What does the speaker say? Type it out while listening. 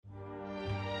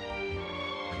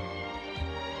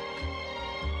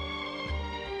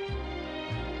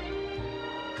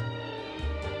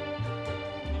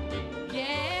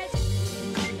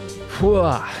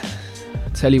Whoa.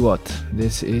 Tell you what,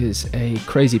 this is a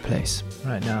crazy place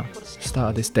right now. Start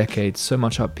of this decade, so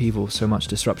much upheaval, so much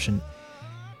disruption.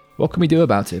 What can we do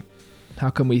about it?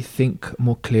 How can we think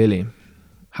more clearly?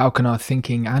 How can our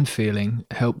thinking and feeling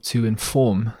help to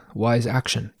inform wise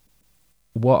action?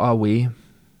 What are we?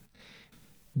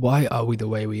 Why are we the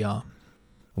way we are?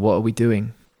 What are we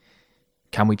doing?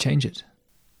 Can we change it?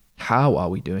 How are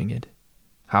we doing it?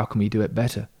 How can we do it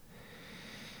better?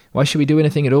 Why should we do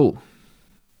anything at all?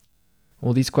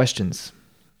 All these questions,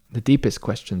 the deepest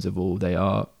questions of all, they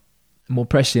are more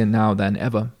prescient now than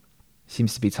ever. It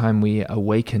seems to be time we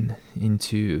awaken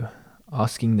into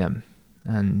asking them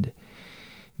and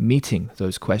meeting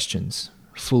those questions,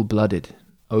 full-blooded,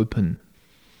 open,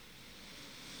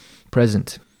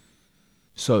 present.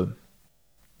 So,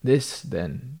 this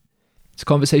then, it's a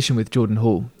conversation with Jordan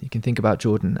Hall. You can think about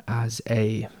Jordan as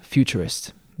a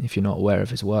futurist if you're not aware of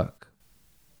his work.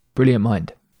 Brilliant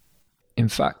mind. In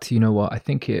fact, you know what? I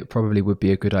think it probably would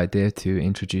be a good idea to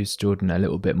introduce Jordan a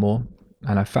little bit more.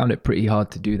 And I found it pretty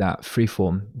hard to do that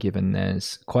freeform, given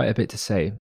there's quite a bit to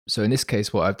say. So in this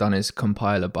case, what I've done is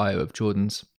compile a bio of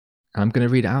Jordan's, and I'm going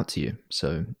to read it out to you.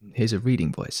 So here's a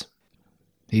reading voice.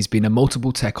 He's been a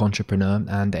multiple tech entrepreneur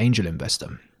and angel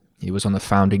investor. He was on the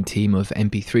founding team of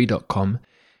mp3.com,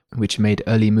 which made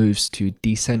early moves to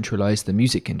decentralize the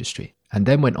music industry, and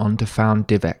then went on to found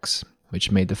DivX, which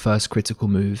made the first critical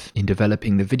move in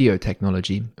developing the video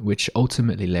technology, which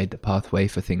ultimately laid the pathway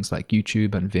for things like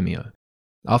YouTube and Vimeo.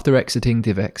 After exiting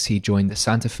DivX, he joined the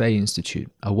Santa Fe Institute,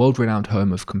 a world-renowned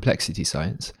home of complexity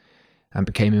science, and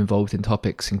became involved in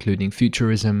topics including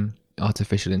futurism,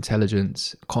 artificial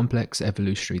intelligence, complex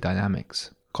evolutionary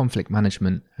dynamics, conflict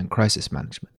management, and crisis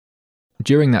management.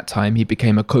 During that time, he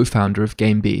became a co-founder of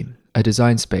GameB, a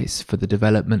design space for the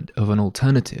development of an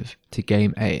alternative to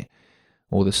Game A,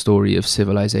 or the story of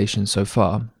civilization so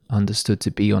far, understood to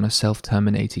be on a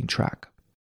self-terminating track.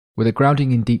 With a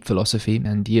grounding in deep philosophy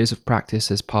and years of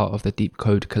practice as part of the Deep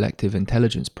Code Collective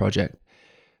Intelligence project,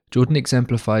 Jordan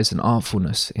exemplifies an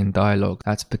artfulness in dialogue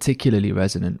that's particularly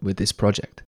resonant with this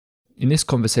project. In this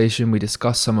conversation, we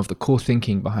discuss some of the core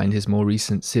thinking behind his more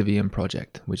recent Civium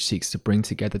project, which seeks to bring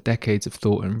together decades of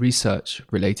thought and research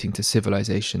relating to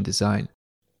civilization design.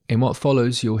 In what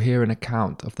follows, you'll hear an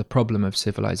account of the problem of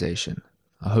civilization,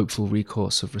 a hopeful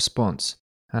recourse of response,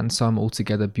 and some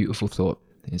altogether beautiful thought,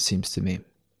 it seems to me.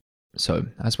 So,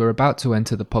 as we're about to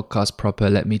enter the podcast proper,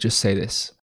 let me just say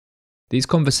this. These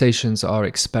conversations are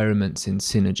experiments in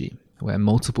synergy, where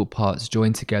multiple parts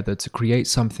join together to create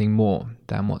something more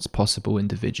than what's possible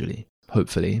individually,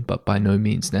 hopefully, but by no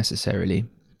means necessarily,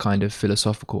 kind of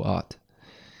philosophical art.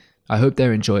 I hope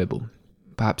they're enjoyable,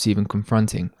 perhaps even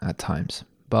confronting at times,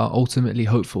 but ultimately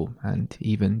hopeful and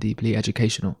even deeply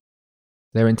educational.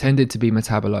 They're intended to be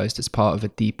metabolized as part of a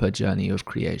deeper journey of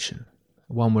creation,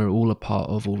 one we're all a part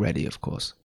of already, of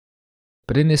course.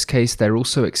 But in this case, they're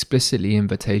also explicitly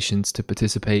invitations to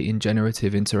participate in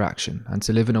generative interaction and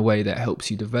to live in a way that helps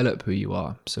you develop who you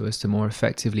are so as to more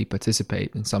effectively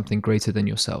participate in something greater than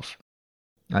yourself,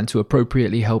 and to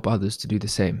appropriately help others to do the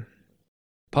same.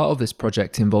 Part of this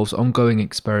project involves ongoing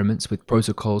experiments with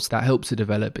protocols that help to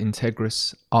develop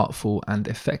integrous, artful, and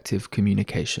effective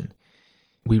communication.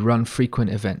 We run frequent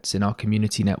events in our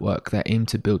community network that aim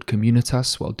to build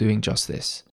communitas while doing just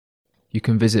this. You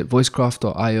can visit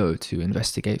voicecraft.io to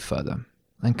investigate further,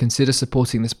 and consider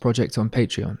supporting this project on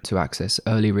Patreon to access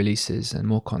early releases and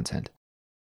more content.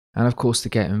 And of course to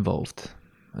get involved,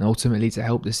 and ultimately to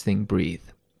help this thing breathe.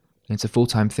 It's a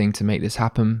full-time thing to make this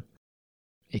happen.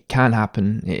 It can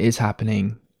happen, it is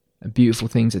happening, beautiful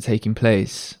things are taking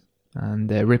place, and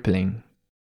they're rippling.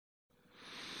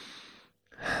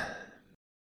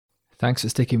 Thanks for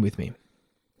sticking with me.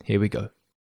 Here we go.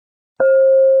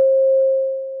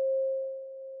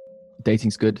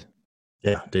 Dating's good.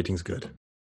 Yeah, dating's good.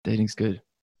 Dating's good.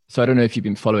 So I don't know if you've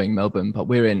been following Melbourne, but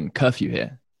we're in curfew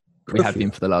here. We have been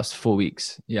for the last 4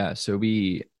 weeks. Yeah, so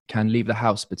we can leave the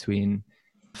house between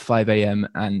 5 a.m.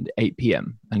 and 8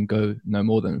 p.m. and go no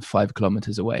more than 5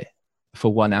 kilometers away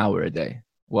for 1 hour a day,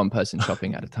 one person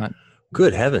shopping at a time.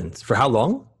 Good heavens. For how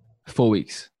long? 4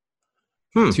 weeks.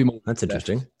 2 more. That's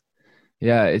interesting. Left.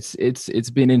 Yeah, it's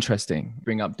been interesting.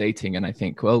 Bring up dating, and I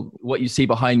think, well, what you see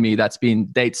behind me, that's been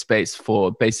date space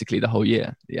for basically the whole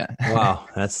year. Yeah. Wow,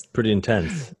 that's pretty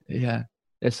intense. Yeah.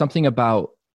 There's something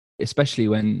about, especially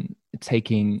when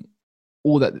taking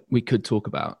all that we could talk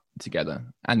about together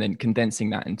and then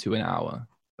condensing that into an hour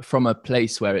from a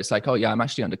place where it's like, oh yeah, I'm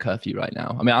actually under curfew right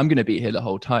now. I mean, I'm going to be here the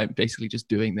whole time, basically just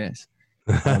doing this.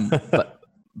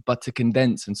 But to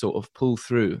condense and sort of pull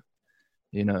through,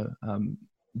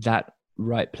 that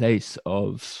right place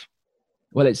of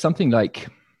Well, it's something like,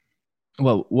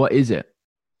 well, what is it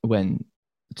when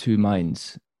two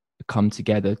minds come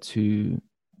together to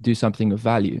do something of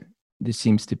value? This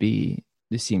seems to be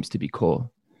core.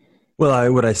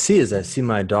 Well, what I see is I see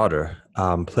my daughter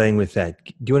playing with that.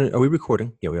 Do you want to, are we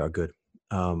recording? Yeah, we are. Good.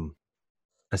 Um,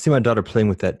 I see my daughter playing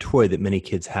with that toy that many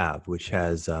kids have, which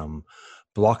has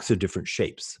blocks of different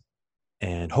shapes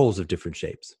and holes of different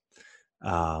shapes.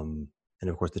 And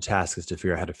of course, the task is to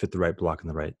figure out how to fit the right block in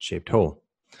the right shaped hole.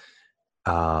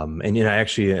 And I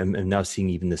actually am now seeing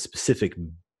even the specific,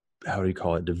 how do you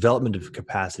call it, development of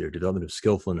capacity or development of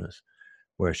skillfulness,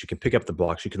 where she can pick up the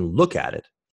block, she can look at it,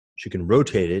 she can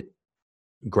rotate it,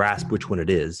 grasp which one it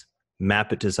is,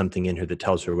 map it to something in her that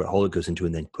tells her what hole it goes into,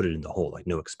 and then put it in the hole, like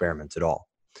no experiments at all.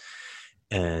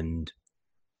 And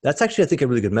that's actually, I think, a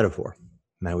really good metaphor.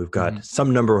 Now we've got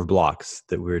some number of blocks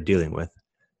that we're dealing with.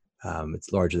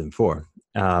 It's larger than 4.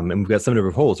 And we've got some number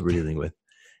of holes that we're dealing with.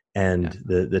 And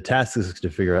the task is to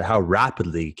figure out how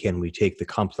rapidly can we take the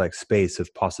complex space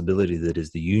of possibility that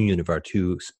is the union of our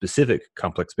two specific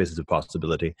complex spaces of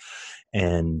possibility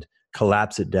and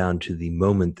collapse it down to the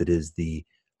moment that is the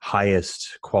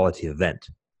highest quality event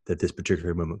that this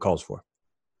particular moment calls for.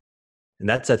 And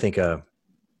that's, I think,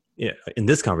 in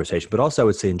this conversation, but also I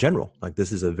would say in general, like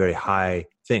this is a very high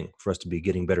thing for us to be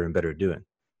getting better and better at doing.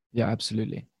 Yeah,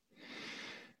 absolutely.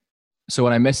 So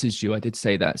when I messaged you, I did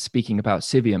say that speaking about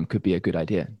Civium could be a good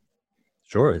idea.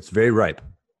 Sure, it's very ripe.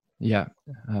 Yeah,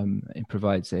 it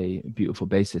provides a beautiful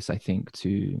basis, I think,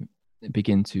 to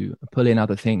begin to pull in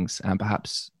other things and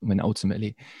perhaps when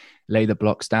ultimately lay the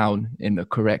blocks down in the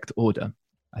correct order.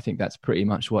 I think that's pretty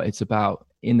much what it's about,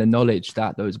 in the knowledge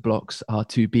that those blocks are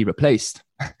to be replaced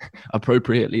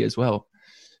appropriately as well.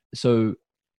 So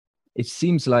it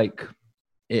seems like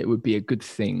it would be a good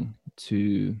thing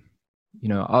to,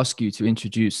 ask you to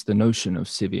introduce the notion of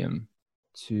Civium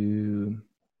to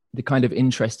the kind of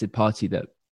interested party that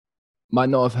might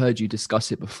not have heard you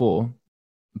discuss it before,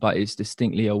 but is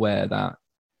distinctly aware that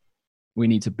we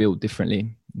need to build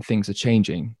differently. Things are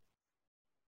changing.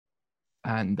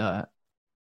 And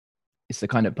it's the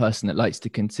kind of person that likes to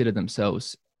consider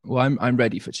themselves, well, I'm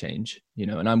ready for change,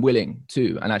 and I'm willing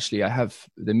to. And actually, I have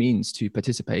the means to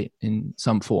participate in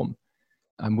some form.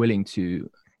 I'm willing to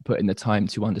put in the time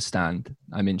to understand.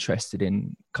 I'm interested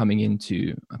in coming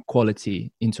into a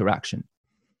quality interaction,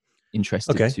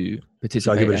 interested to participate.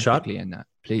 Shall I give it a shot? In that,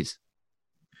 please.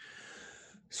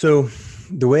 So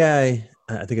the way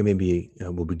I think I maybe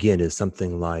will begin is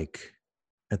something like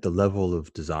at the level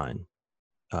of design,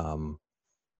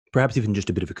 perhaps even just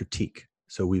a bit of a critique.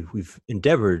 So we've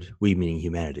endeavored, we meaning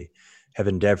humanity, have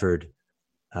endeavored,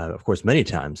 of course, many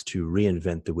times to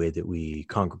reinvent the way that we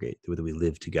congregate, the way that we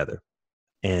live together.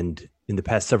 And in the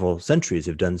past several centuries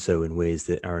have done so in ways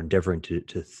that are endeavoring to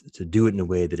do it in a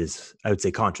way that is, I would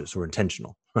say, conscious or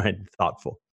intentional, right?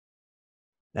 Thoughtful,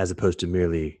 as opposed to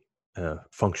merely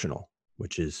functional,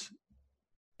 which was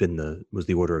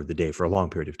the order of the day for a long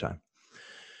period of time.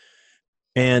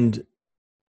 And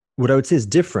what I would say is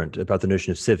different about the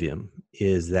notion of Civium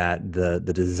is that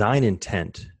the design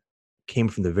intent came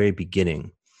from the very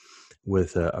beginning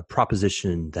with a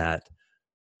proposition that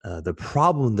the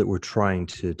problem that we're trying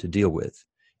to deal with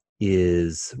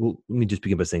is, well, let me just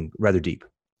begin by saying rather deep.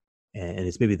 And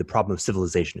it's maybe the problem of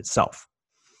civilization itself.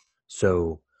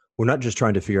 So we're not just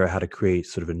trying to figure out how to create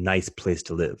sort of a nice place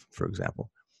to live, for example,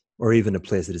 or even a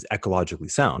place that is ecologically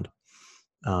sound,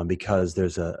 because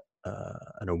there's an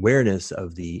awareness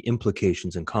of the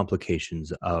implications and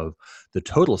complications of the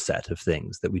total set of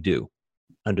things that we do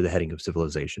under the heading of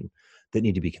civilization that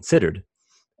need to be considered,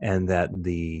 and that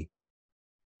the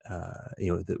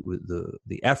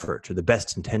effort or the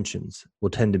best intentions will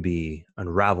tend to be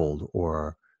unraveled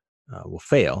or will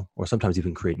fail, or sometimes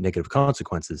even create negative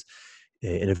consequences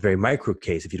in a very micro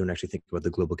case if you don't actually think about the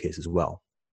global case as well.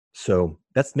 So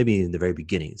that's maybe in the very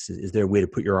beginning. Is there a way to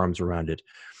put your arms around it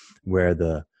where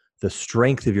the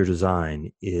strength of your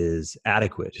design is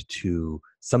adequate to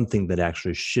something that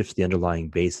actually shifts the underlying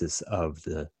basis of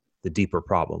the deeper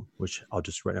problem, which I'll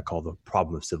just right now call the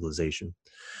problem of civilization.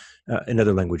 In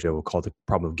other language, I will call it the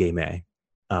problem of game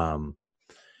and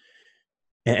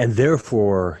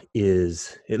therefore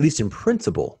is, at least in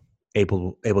principle,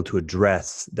 able to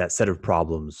address that set of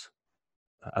problems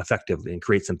effectively and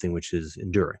create something which is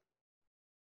enduring.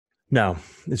 Now,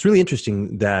 it's really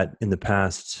interesting that in the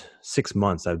past 6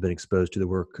 months, I've been exposed to the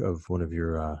work of one of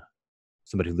your,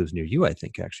 somebody who lives near you, I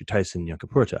think, actually, Tyson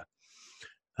Yunkaporta,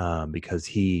 because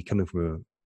he, coming from a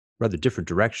rather different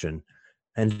direction,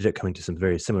 ended up coming to some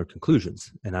very similar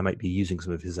conclusions, and I might be using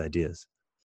some of his ideas.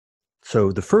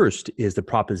 So the first is the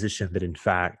proposition that, in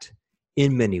fact,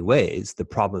 in many ways, the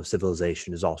problem of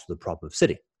civilization is also the problem of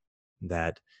city.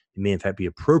 That it may in fact be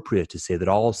appropriate to say that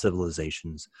all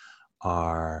civilizations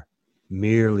are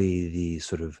merely the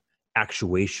sort of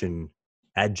actuation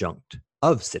adjunct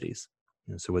of cities.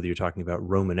 And so whether you're talking about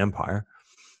Roman Empire,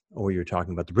 or you're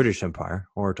talking about the British Empire,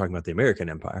 or talking about the American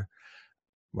Empire,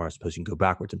 or I suppose you can go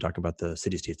backwards and talk about the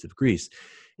city-states of Greece.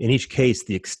 In each case,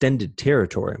 the extended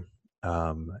territory,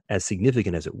 as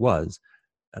significant as it was,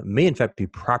 may in fact be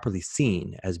properly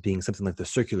seen as being something like the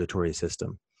circulatory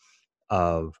system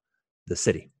of the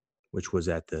city, which was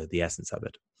at the essence of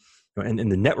it.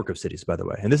 And the network of cities, by the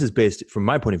way. And this is based, from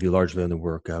my point of view, largely on the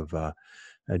work of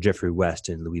Geoffrey West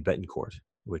and Louis Betancourt,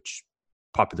 which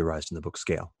popularized in the book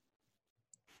Scale.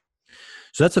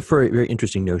 So that's a very, very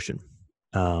interesting notion.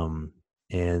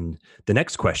 And the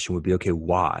next question would be, okay,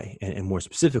 why? And more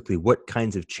specifically, what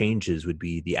kinds of changes would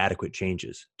be the adequate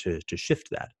changes to shift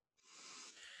that?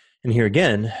 And here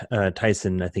again,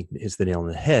 Tyson, I think, hits the nail on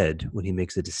the head when he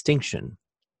makes a distinction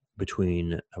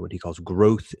between what he calls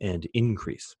growth and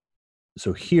increase.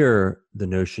 So here, the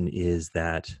notion is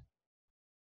that,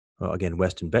 well, again,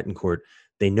 West and Betancourt,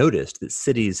 they noticed that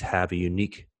cities have a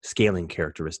unique scaling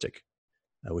characteristic,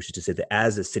 which is to say that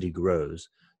as a city grows,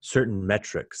 certain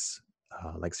metrics,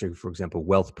 like, say, for example,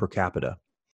 wealth per capita,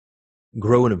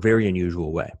 grow in a very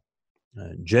unusual way.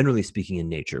 Generally speaking, in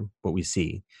nature, what we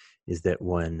see is that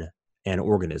when an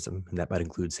organism, and that might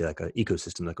include, say, like an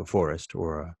ecosystem like a forest,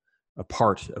 or a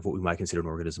part of what we might consider an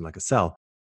organism like a cell,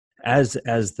 as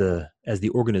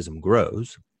the organism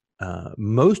grows,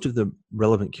 most of the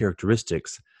relevant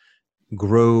characteristics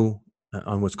grow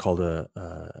on what's called a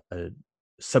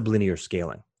sublinear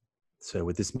scaling. So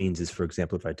what this means is, for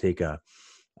example, if I take a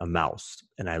mouse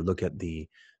and I look at the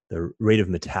rate of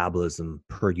metabolism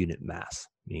per unit mass,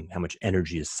 meaning how much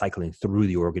energy is cycling through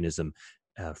the organism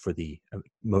for the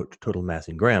total mass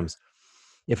in grams,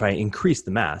 if I increase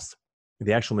the mass,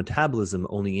 the actual metabolism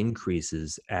only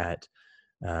increases at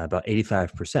about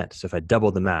 85%. So if I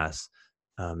double the mass,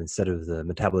 instead of the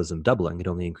metabolism doubling, it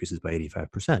only increases by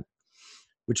 85%,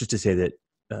 which is to say that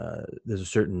there's a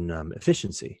certain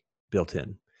efficiency built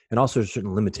in, and also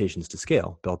certain limitations to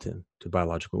scale built in to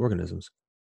biological organisms.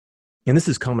 And this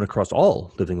is common across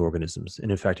all living organisms,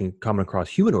 and in fact, common across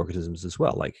human organisms as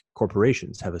well. Like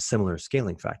corporations have a similar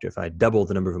scaling factor. If I double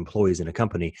the number of employees in a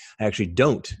company, I actually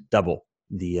don't double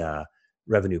the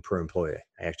revenue per employee.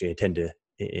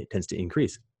 It tends to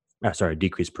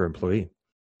decrease per employee.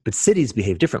 But cities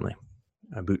behave differently.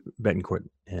 Betancourt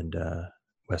and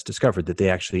West discovered that they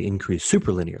actually increase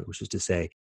superlinear, which is to say,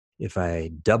 if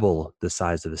I double the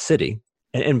size of a city,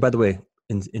 and by the way,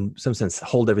 in some sense,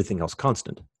 hold everything else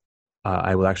constant,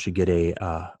 I will actually get a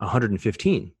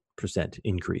 115%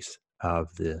 increase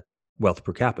of the wealth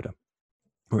per capita,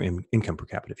 or income per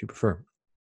capita, if you prefer.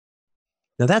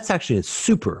 Now, that's actually a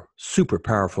super, super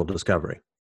powerful discovery.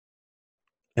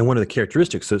 And one of the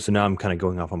characteristics, so now I'm kind of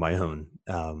going off on my own,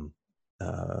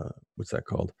 what's that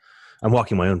called? I'm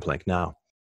walking my own plank now.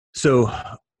 So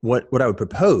what I would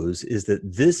propose is that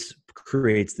this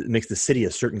makes the city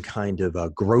a certain kind of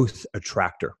a growth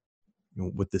attractor.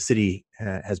 What the city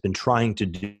has been trying to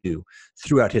do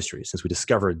throughout history, since we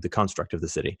discovered the construct of the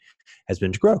city, has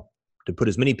been to grow, to put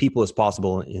as many people as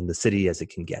possible in the city as it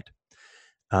can get.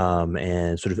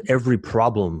 And sort of every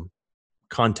problem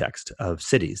context of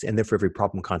cities, and therefore every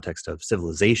problem context of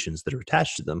civilizations that are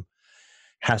attached to them,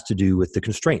 has to do with the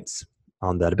constraints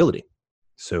on that ability.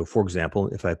 So, for example,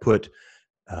 if I put,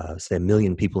 say, 1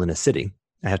 million people in a city,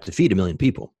 I have to feed 1 million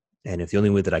people. And if the only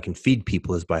way that I can feed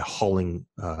people is by hauling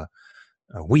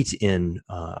wheat in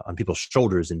on people's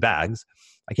shoulders in bags,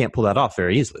 I can't pull that off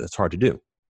very easily. That's hard to do,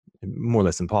 more or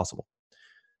less impossible.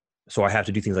 So I have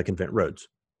to do things like invent roads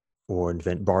or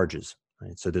invent barges.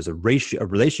 Right? So there's a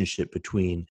relationship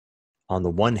between, on the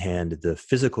one hand, the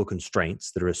physical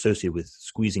constraints that are associated with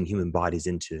squeezing human bodies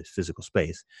into physical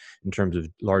space in terms of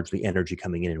largely energy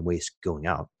coming in and waste going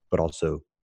out, but also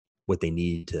what they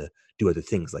need to do other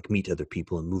things like meet other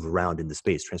people and move around in the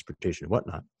space, transportation and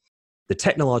whatnot. The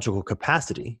technological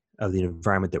capacity of the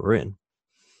environment that we're in,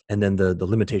 and then the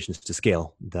limitations to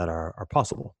scale that are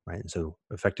possible, right? And so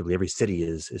effectively every city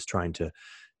is trying to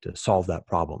solve that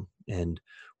problem. And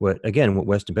what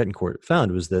West and Betancourt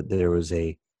found was that there was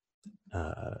a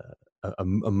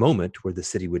moment where the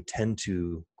city would tend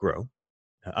to grow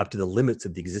up to the limits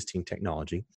of the existing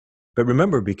technology. But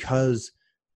remember, because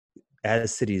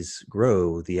as cities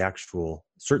grow, the actual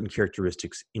certain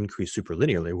characteristics increase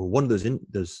superlinearly. Well, one of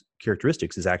those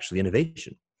characteristics is actually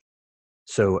innovation.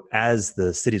 So as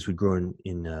the cities would grow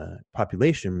in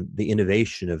population, the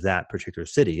innovation of that particular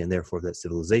city and therefore that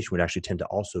civilization would actually tend to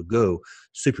also go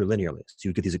superlinearly. So you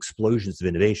would get these explosions of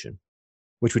innovation,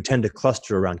 which would tend to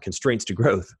cluster around constraints to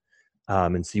growth.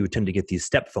 And so you would tend to get these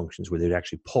step functions where they'd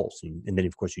actually pulse. And then,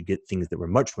 of course, you'd get things that were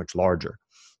much, much larger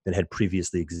than had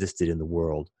previously existed in the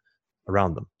world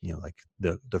around them, like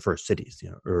the first cities,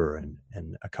 Ur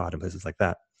and Akkad and places like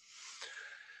that.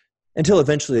 Until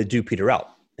eventually they do peter out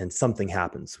and something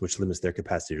happens which limits their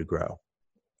capacity to grow.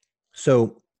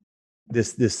 So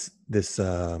this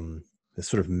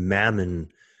sort of mammon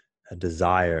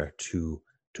desire to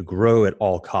grow at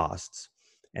all costs,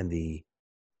 and the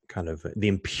kind of the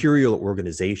imperial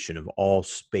organization of all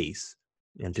space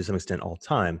and to some extent all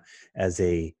time as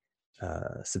a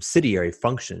subsidiary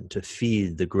function to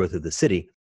feed the growth of the city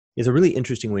is a really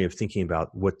interesting way of thinking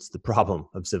about what's the problem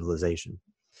of civilization.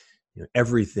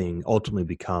 Everything ultimately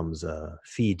becomes a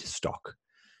feedstock.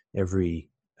 Every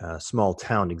small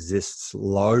town exists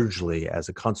largely as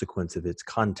a consequence of its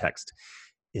context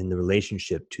in the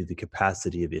relationship to the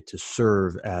capacity of it to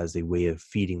serve as a way of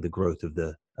feeding the growth of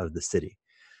the city,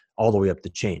 all the way up the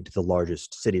chain to the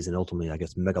largest cities and ultimately, I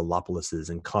guess, megalopolises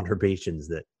and conurbations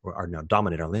that are now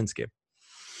dominate our landscape.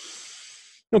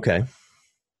 Okay.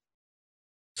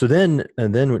 So then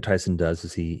what Tyson does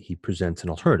is he presents an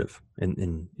alternative,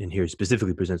 and here he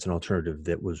specifically presents an alternative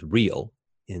that was real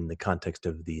in the context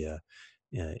of the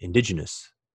indigenous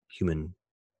human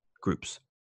groups,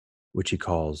 which he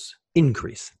calls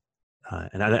increase.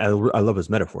 And I love his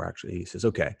metaphor, actually. He says,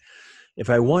 okay, if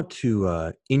I want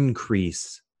to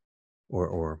increase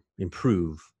or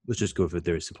improve, let's just go with a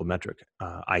very simple metric,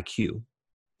 IQ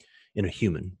in a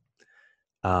human.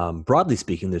 Broadly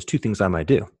speaking, there's two things I might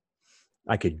do.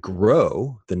 I could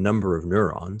grow the number of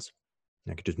neurons.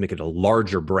 I could just make it a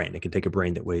larger brain. I could take a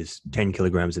brain that weighs 10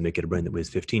 kilograms and make it a brain that weighs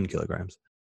 15 kilograms.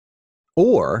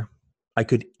 Or I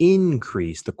could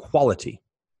increase the quality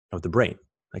of the brain.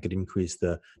 I could increase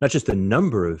not just the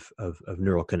number of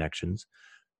neural connections,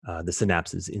 the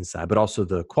synapses inside, but also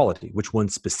the quality, which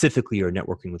ones specifically are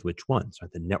networking with which ones,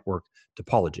 right? The network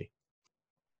topology.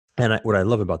 And what I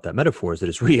love about that metaphor is that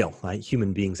it's real. Right?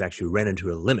 Human beings actually ran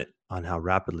into a limit on how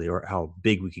rapidly or how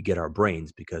big we could get our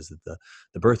brains because of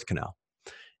the birth canal.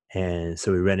 And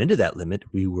so we ran into that limit.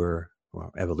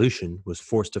 Evolution was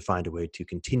forced to find a way to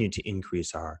continue to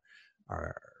increase our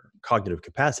cognitive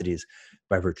capacities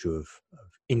by virtue of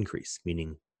increase,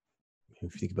 meaning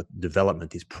if you think about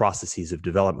development, these processes of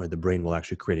development where the brain will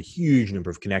actually create a huge number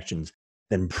of connections,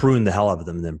 then prune the hell out of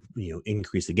them, then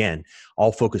increase again,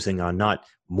 all focusing on not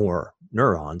more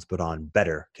neurons, but on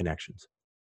better connections.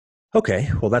 Okay,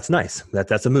 well, that's nice.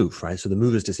 That's a move, right? So the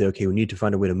move is to say, okay, we need to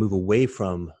find a way to move away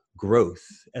from growth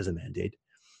as a mandate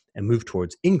and move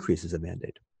towards increase as a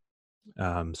mandate.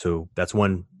 So that's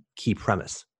one key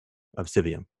premise of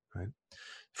Civium, right?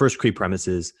 First key premise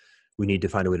is we need to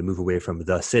find a way to move away from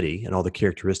the city and all the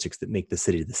characteristics that make the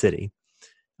city the city.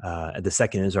 And the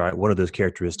second is, all right, one of those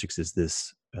characteristics is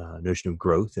this notion of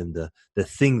growth, and the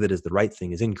thing that is the right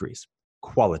thing is increase,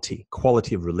 quality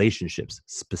of relationships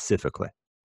specifically.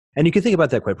 And you can think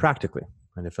about that quite practically.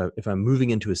 And if I'm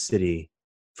moving into a city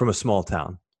from a small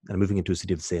town, and I'm moving into a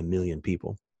city of, say, 1 million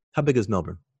people, how big is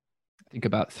Melbourne? I think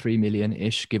about 3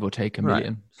 million-ish, give or take a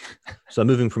million. Right. So I'm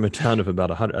moving from a town of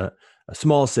about a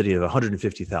small city of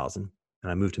 150,000,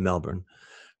 and I move to Melbourne.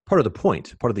 Part of the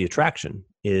point, part of the attraction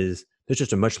is there's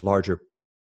just a much larger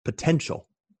potential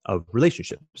of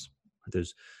relationships.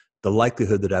 There's the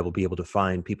likelihood that I will be able to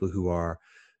find people who are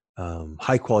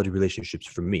high quality relationships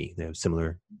for me. They have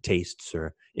similar tastes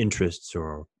or interests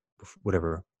or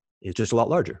whatever. It's just a lot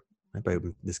larger, right? By,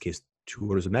 in this case, 2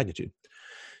 orders of magnitude.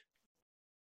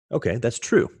 Okay, that's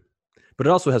true. But it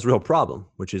also has a real problem,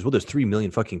 which is, well, there's 3 million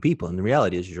fucking people. And the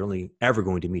reality is you're only ever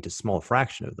going to meet a small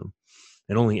fraction of them,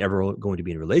 and only ever going to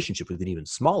be in a relationship with an even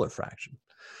smaller fraction.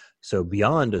 So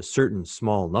beyond a certain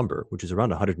small number, which is around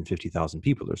 150,000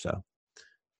 people or so,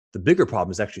 the bigger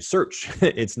problem is actually search.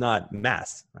 It's not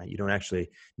mass, right? You don't actually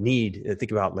need,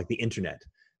 think about like the internet.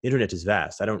 The internet is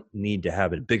vast. I don't need to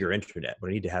have a bigger internet.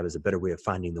 What I need to have is a better way of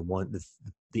finding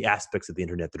the aspects of the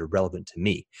internet that are relevant to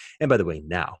me. And by the way,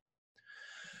 now.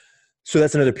 So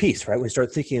that's another piece, right? When we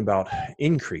start thinking about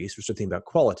increase, we start thinking about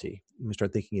quality. And we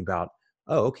start thinking about,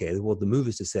 oh, okay, well, the move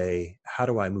is to say, how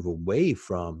do I move away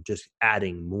from just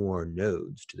adding more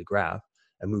nodes to the graph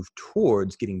and move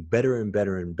towards getting better and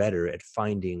better and better at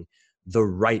finding the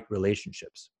right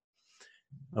relationships?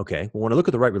 Okay, well, when I look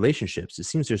at the right relationships, it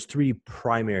seems there's 3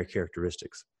 primary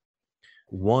characteristics.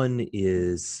 One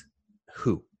is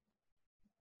who.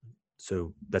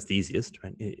 So that's the easiest,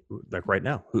 right? Like right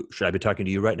now, should I be talking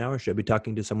to you right now, or should I be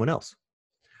talking to someone else?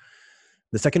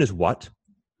 The second is what,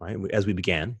 right? As we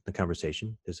began the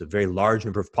conversation, there's a very large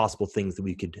number of possible things that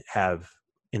we could have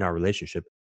in our relationship,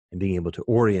 and being able to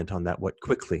orient on that what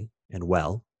quickly and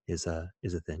well is a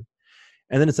thing.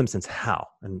 And then in some sense, how,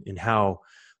 and how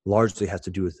largely has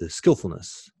to do with the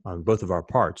skillfulness on both of our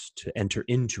parts to enter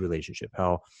into relationship,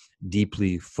 how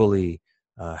deeply, fully,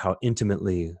 how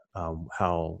intimately,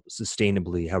 how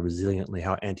sustainably, how resiliently,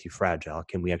 how anti-fragile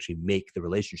can we actually make the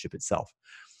relationship itself.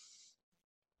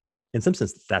 In some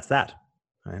sense, that's that,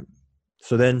 right?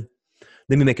 So then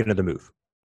we make another move.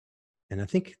 And I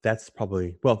think that's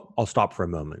probably, well, I'll stop for a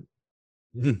moment.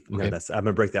 No, Okay. I'm going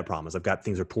to break that promise. I've got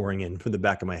things are pouring in from the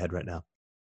back of my head right now.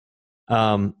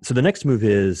 So the next move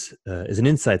is an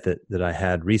insight that I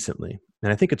had recently,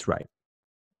 and I think it's right.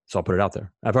 So I'll put it out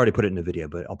there. I've already put it in a video,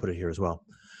 but I'll put it here as well.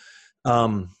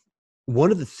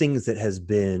 One of the things that has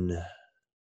been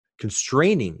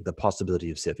constraining the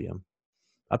possibility of Scivium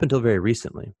up until very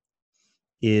recently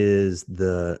is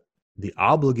the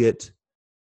obligate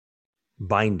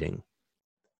binding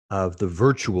of the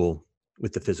virtual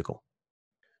with the physical.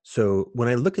 So when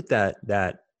I look at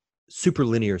that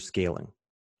superlinear scaling,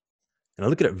 and I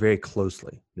look at it very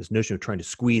closely, this notion of trying to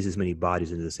squeeze as many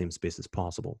bodies into the same space as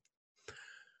possible,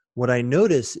 what I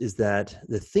notice is that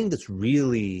the thing that's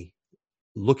really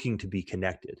looking to be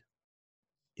connected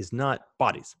is not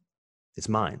bodies, it's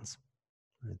minds.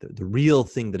 The real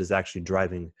thing that is actually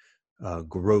driving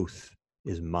growth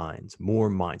is minds, more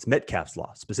minds. Metcalfe's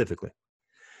law specifically.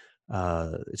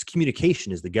 It's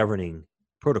communication is the governing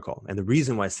protocol. And the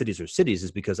reason why cities are cities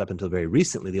is because up until very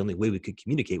recently, the only way we could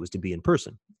communicate was to be in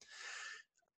person.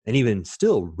 And even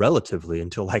still relatively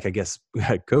until like, I guess,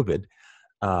 COVID,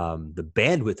 the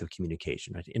bandwidth of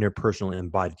communication, right, interpersonal and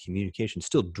embodied communication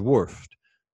still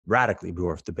radically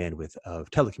dwarfed the bandwidth of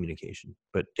telecommunication.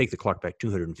 But take the clock back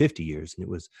 250 years, and it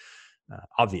was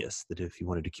obvious that if you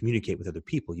wanted to communicate with other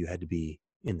people, you had to be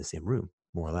in the same room,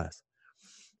 more or less.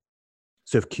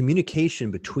 So if communication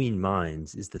between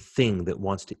minds is the thing that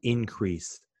wants to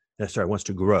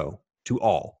grow to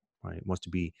all, right? It wants to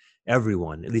be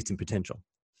everyone, at least in potential.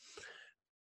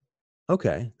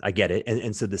 Okay, I get it.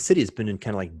 And so the city has been in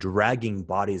kind of like dragging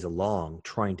bodies along,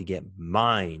 trying to get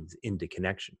minds into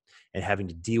connection and having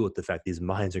to deal with the fact these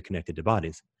minds are connected to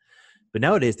bodies. But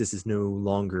nowadays, this is no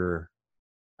longer,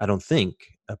 I don't think,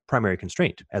 a primary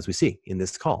constraint, as we see in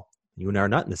this call. You and I are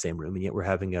not in the same room, and yet we're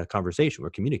having a conversation,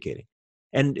 we're communicating.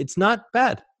 And it's not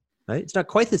bad, right? It's not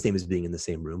quite the same as being in the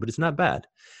same room, but it's not bad.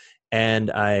 And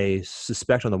I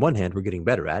suspect on the one hand, we're getting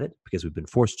better at it because we've been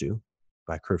forced to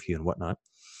by curfew and whatnot.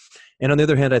 And on the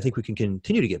other hand, I think we can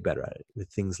continue to get better at it with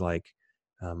things like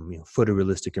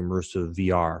photorealistic immersive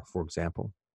VR, for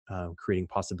example, creating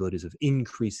possibilities of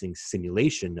increasing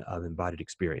simulation of embodied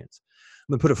experience.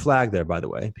 I'm going to put a flag there, by the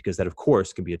way, because that, of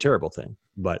course, can be a terrible thing.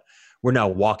 But we're now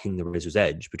walking the razor's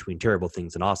edge between terrible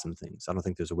things and awesome things. I don't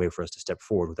think there's a way for us to step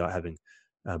forward without having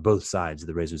both sides of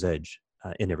the razor's edge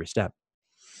in every step.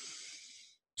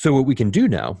 So what we can do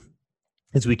now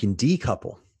is we can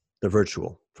decouple the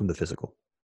virtual from the physical.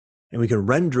 And we can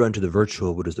render unto the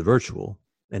virtual what is the virtual.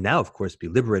 And now, of course, be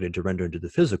liberated to render into the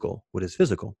physical what is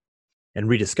physical. And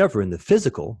rediscover in the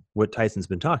physical what Tyson's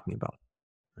been talking about.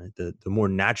 Right? The more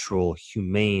natural,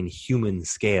 humane, human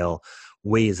scale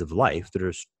ways of life that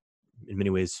are in many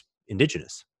ways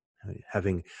indigenous. Right?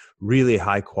 Having really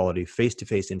high quality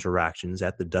face-to-face interactions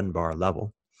at the Dunbar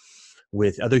level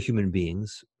with other human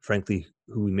beings, frankly,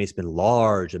 who we may spend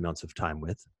large amounts of time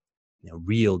with,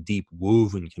 real deep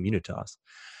woven communitas.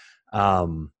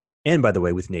 And by the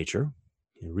way, with nature,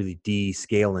 really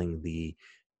descaling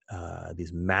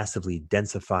these massively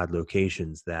densified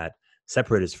locations that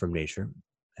separate us from nature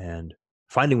and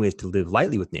finding ways to live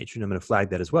lightly with nature. And I'm going to flag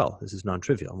that as well. This is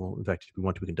non-trivial. Well, in fact, if we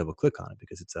want to, we can double click on it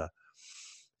because it's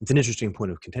an interesting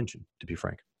point of contention, to be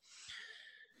frank.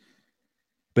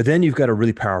 But then you've got a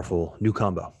really powerful new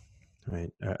combo, right?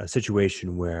 A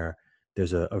situation where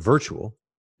there's a virtual,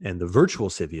 and the virtual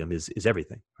Scivium is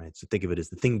everything, right? So think of it as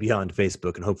the thing beyond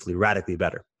Facebook and hopefully radically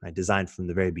better, right? Designed from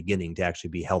the very beginning to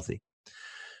actually be healthy.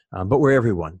 But where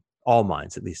everyone, all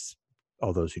minds, at least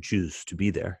all those who choose to be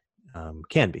there,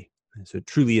 can be. So it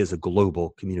truly is a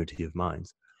global community of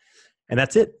minds. And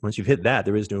that's it. Once you've hit that,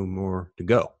 there is no more to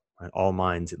go. Right? All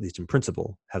minds, at least in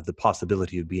principle, have the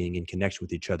possibility of being in connection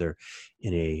with each other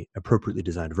in a appropriately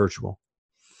designed virtual.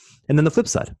 And then the flip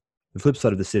side of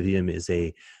the Scivium is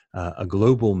a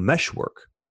global meshwork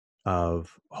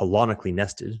of holonically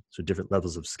nested, so different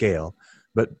levels of scale,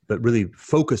 but really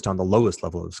focused on the lowest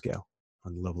level of scale,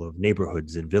 on the level of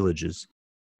neighborhoods and villages,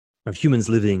 of humans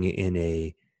living in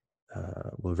a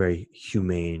very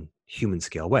humane, human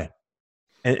scale way.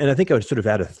 And I think I would sort of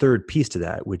add a third piece to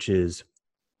that, which is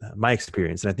my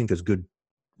experience, and I think there's good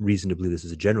reason to believe this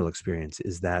is a general experience,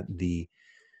 is that the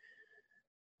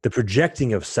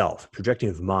projecting of self, projecting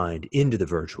of mind into the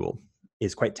virtual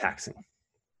is quite taxing.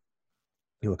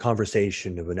 A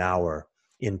conversation of an hour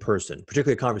in person,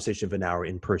 particularly a conversation of an hour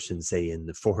in person, say in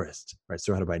the forest, right,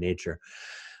 surrounded by nature,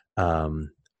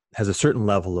 has a certain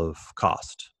level of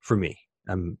cost for me.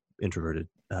 I'm introverted.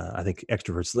 I think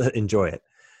extroverts enjoy it.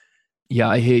 Yeah,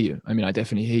 I hear you. I mean, I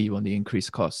definitely hear you on the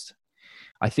increased cost.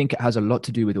 I think it has a lot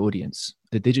to do with audience.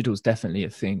 The digital is definitely a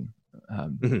thing.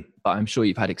 But I'm sure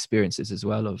you've had experiences as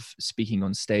well of speaking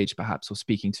on stage, perhaps, or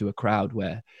speaking to a crowd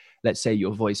where, let's say,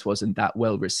 your voice wasn't that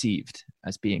well received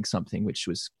as being something which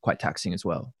was quite taxing as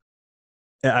well.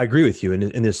 I agree with you.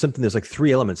 And there's like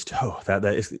three elements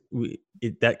to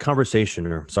that conversation,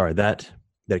 or sorry, that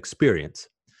experience,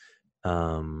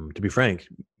 to be frank,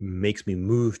 makes me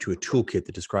move to a toolkit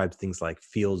that describes things like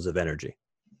fields of energy.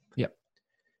 Yep.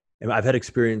 And I've had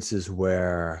experiences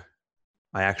where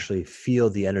I actually feel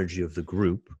the energy of the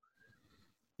group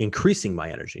increasing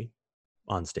my energy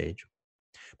on stage.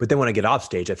 But then when I get off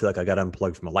stage, I feel like I got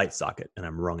unplugged from a light socket and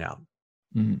I'm wrung out.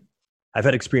 Mm-hmm. I've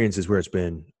had experiences where it's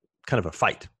been kind of a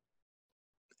fight.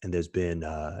 And there's been,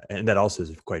 and that also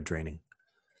is quite draining.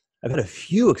 I've had a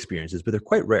few experiences, but they're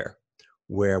quite rare,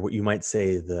 where what you might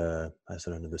say the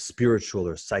spiritual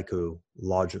or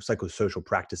psychosocial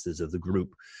practices of the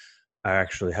group are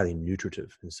actually highly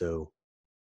nutritive. And so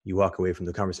you walk away from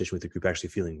the conversation with the group actually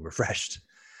feeling refreshed.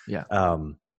 Yeah.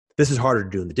 This is harder to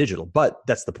do in the digital, but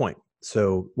that's the point.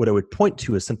 So what I would point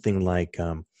to is something like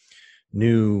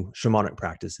new shamanic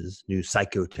practices, new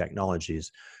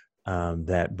psychotechnologies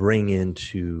that bring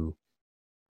into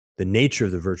the nature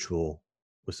of the virtual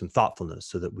with some thoughtfulness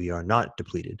so that we are not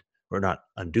depleted or not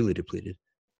unduly depleted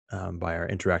by our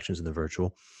interactions in the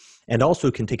virtual, and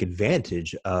also can take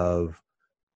advantage of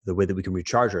the way that we can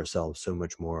recharge ourselves so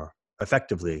much more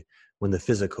effectively when the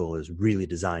physical is really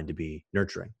designed to be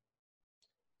nurturing.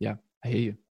 Yeah, I hear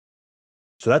you.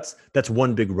 So that's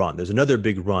one big run. There's another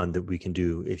big run that we can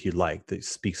do if you'd like that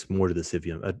speaks more to the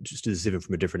Civium, just to the Civium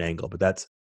from a different angle. But that's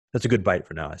a good bite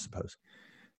for now, I suppose.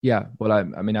 Yeah, well,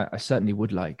 I mean, I certainly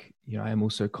would like. I am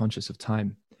also conscious of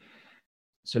time.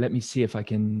 So let me see if I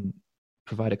can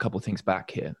provide a couple things back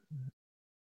here.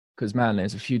 Because man,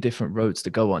 there's a few different roads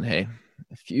to go on here,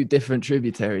 a few different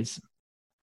tributaries.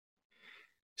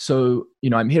 So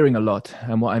I'm hearing a lot,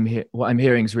 and what I'm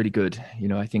hearing is really good.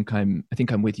 I think I'm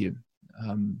with you.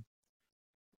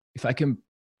 If I can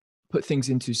put things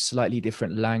into slightly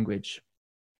different language,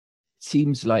 it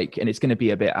seems like, and it's going to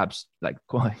be a bit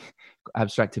quite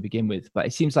abstract to begin with, but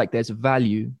it seems like there's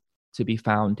value to be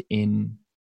found in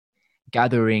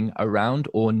gathering around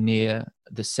or near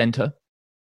the center,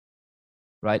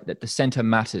 right? That the center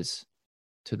matters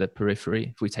to the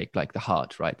periphery. If we take like the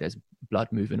heart, right? There's blood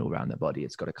moving all around the body.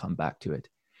 It's got to come back to it.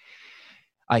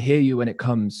 I hear you when it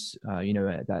comes,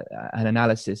 that an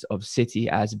analysis of city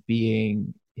as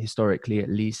being historically, at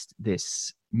least,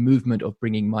 this movement of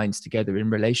bringing minds together in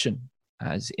relation,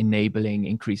 as enabling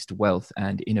increased wealth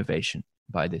and innovation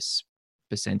by this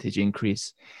percentage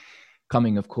increase,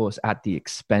 coming, of course, at the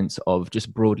expense of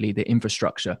just broadly the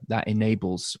infrastructure that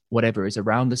enables whatever is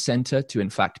around the center to, in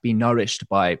fact, be nourished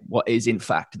by what is, in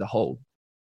fact, the whole.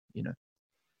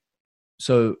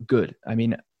 So good. I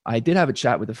mean, I did have a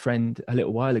chat with a friend a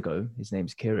little while ago. His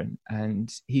name's Kieran,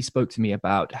 and he spoke to me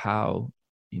about how,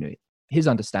 his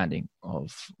understanding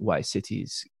of why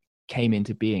cities came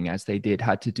into being as they did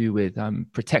had to do with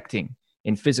protecting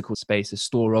in physical space a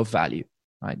store of value,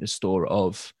 right? The store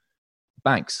of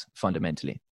banks,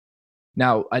 fundamentally.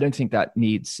 Now, I don't think that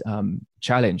needs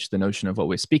challenge, the notion of what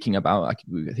we're speaking about. I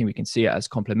think we can see it as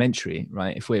complementary,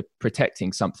 right? If we're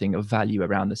protecting something of value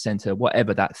around the center,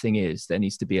 whatever that thing is, there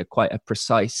needs to be quite a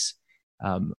precise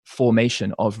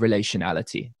formation of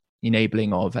relationality,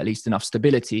 enabling of at least enough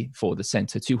stability for the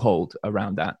center to hold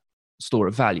around that store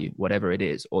of value, whatever it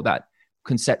is, or that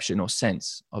conception or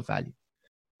sense of value.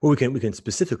 Well, we can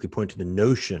specifically point to the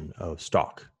notion of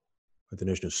stock, or the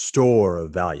notion of store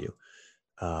of value.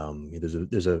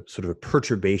 There's a sort of a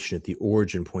perturbation at the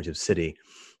origin point of city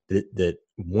that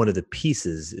one of the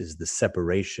pieces is the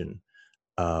separation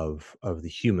of the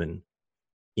human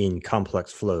in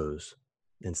complex flows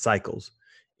and cycles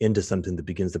into something that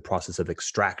begins the process of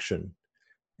extraction.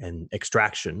 And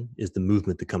extraction is the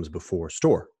movement that comes before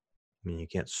store. I mean, you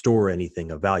can't store anything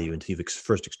of value until you've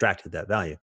first extracted that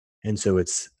value. And so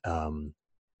it's,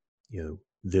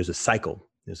 there's a cycle.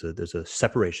 There's a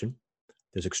separation.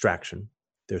 There's extraction.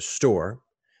 There's store.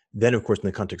 Then, of course, in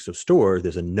the context of store,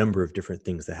 there's a number of different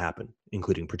things that happen,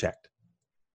 including protect.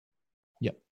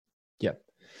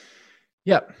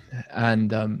 Yep.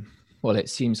 And Well, it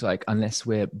seems like unless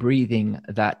we're breathing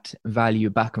that value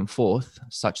back and forth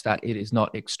such that it is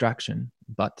not extraction,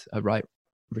 but a right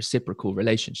reciprocal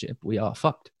relationship, we are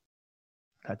fucked.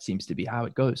 That seems to be how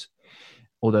it goes.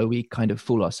 Although we kind of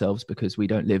fool ourselves because we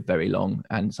don't live very long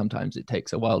and sometimes it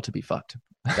takes a while to be fucked.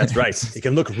 That's right. It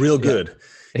can look real good.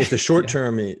 Yeah. If the short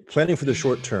term, planning for the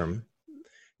short term,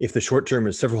 if the short term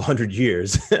is several hundred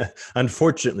years,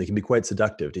 unfortunately can be quite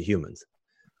seductive to humans.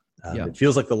 It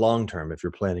feels like the long term if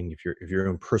you're planning, if your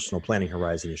own personal planning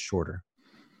horizon is shorter.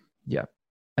 Yeah.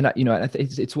 And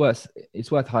it's worth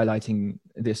highlighting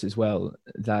this as well,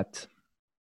 that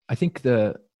I think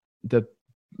the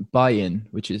buy-in,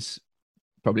 which is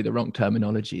probably the wrong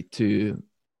terminology, to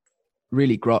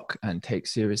really grok and take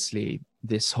seriously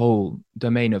this whole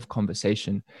domain of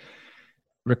conversation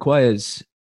requires,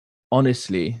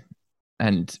 honestly,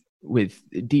 and with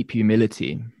deep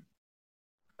humility,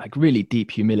 like really deep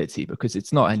humility, because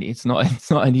it's not an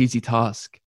easy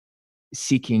task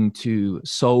seeking to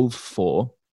solve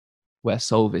for, where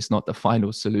solve is not the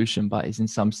final solution, but is in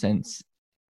some sense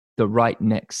the right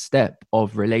next step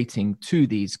of relating to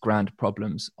these grand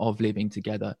problems of living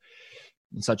together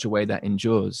in such a way that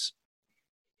endures,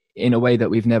 in a way that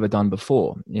we've never done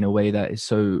before, in a way that is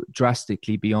so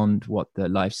drastically beyond what the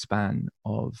lifespan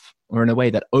of, or in a way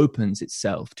that opens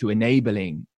itself to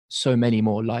enabling so many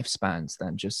more lifespans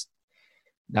than just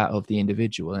that of the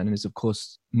individual. And is, of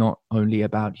course, not only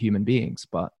about human beings,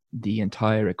 but the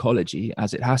entire ecology,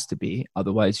 as it has to be.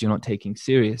 Otherwise, you're not taking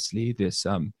seriously this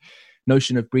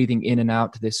notion of breathing in and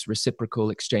out, this reciprocal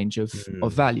exchange of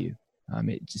value.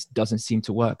 It just doesn't seem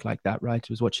to work like that, right?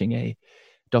 I was watching a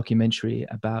documentary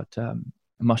about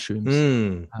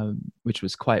mushrooms, which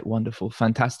was quite wonderful.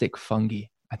 Fantastic Fungi,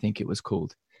 I think it was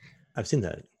called. I've seen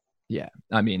that. Yeah,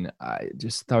 I mean, I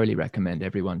just thoroughly recommend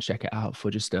everyone check it out for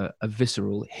just a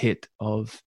visceral hit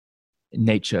of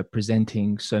nature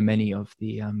presenting so many of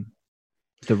the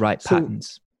right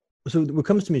patterns. So what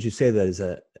comes to me as you say that is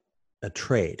a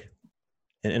trade,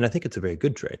 and I think it's a very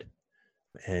good trade.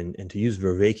 And to use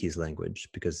Vervaeke's language,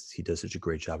 because he does such a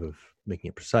great job of making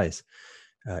it precise,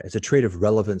 it's a trade of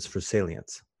relevance for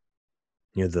salience.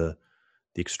 The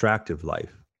extractive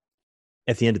life,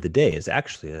 at the end of the day, is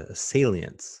actually a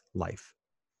salience life.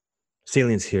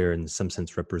 Salience here, in some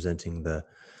sense, representing the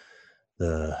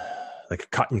like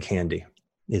cotton candy,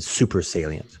 is super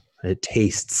salient. It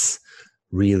tastes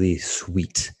really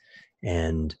sweet,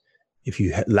 and if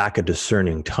you lack a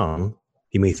discerning tongue,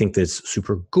 you may think that it's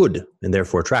super good and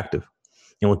therefore attractive,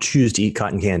 and will choose to eat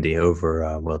cotton candy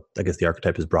over, well, I guess the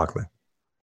archetype is broccoli.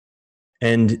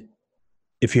 And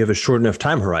if you have a short enough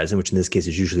time horizon, which in this case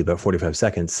is usually about 45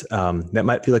 seconds, that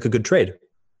might feel like a good trade.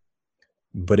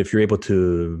 But if you're able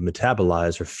to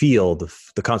metabolize or feel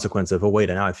the consequence of, oh, wait,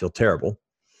 now I feel terrible,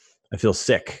 I feel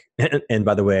sick, and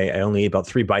by the way, I only ate about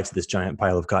 3 bites of this giant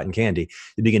pile of cotton candy,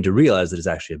 you begin to realize that it's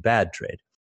actually a bad trade.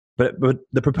 But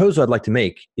the proposal I'd like to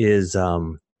make is,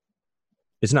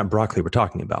 it's not broccoli we're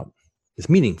talking about. It's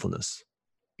meaningfulness,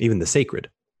 even the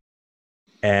sacred.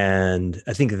 And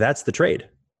I think that's the trade.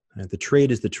 The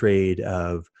trade is the trade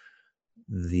of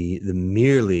the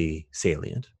merely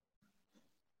salient,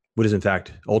 what is in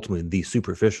fact ultimately the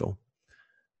superficial,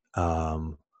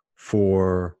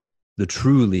 for the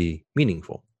truly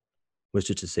meaningful, which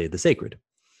is to say the sacred.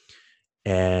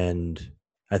 And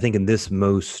I think in this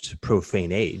most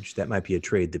profane age, that might be a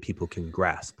trade that people can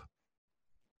grasp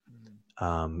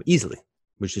easily,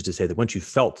 which is to say that once you've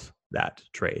felt that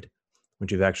trade,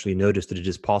 once you've actually noticed that it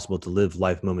is possible to live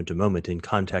life moment to moment in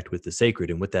contact with the sacred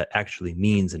and what that actually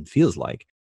means and feels like,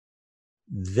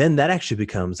 then that actually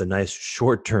becomes a nice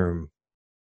short-term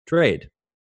trade.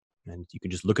 And you can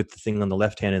just look at the thing on the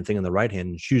left hand and the thing on the right hand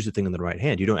and choose the thing on the right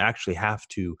hand. You don't actually have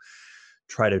to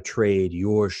try to trade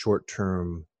your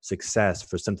short-term success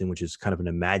for something which is kind of an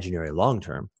imaginary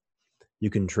long-term.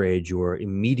 You can trade your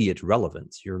immediate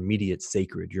relevance, your immediate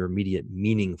sacred, your immediate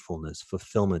meaningfulness,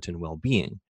 fulfillment, and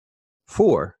well-being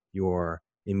for your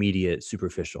immediate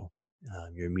superficial,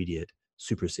 your immediate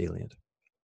super salient.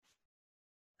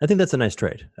 I think that's a nice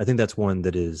trade. I think that's one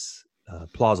that is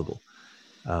plausible.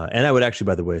 And I would actually,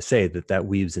 by the way, say that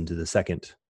weaves into the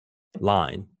second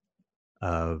line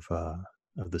of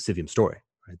the Civium story,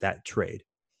 right? That trade,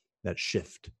 that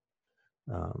shift,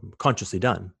 consciously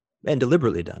done and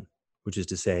deliberately done, which is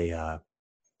to say,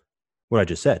 what I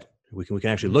just said. We can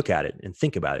actually look at it and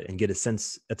think about it and get a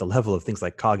sense at the level of things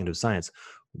like cognitive science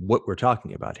what we're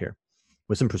talking about here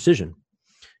with some precision,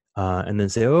 and then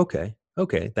say, oh,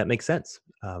 okay, that makes sense.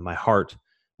 My heart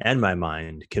and my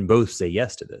mind can both say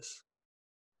yes to this.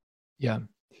 Yeah,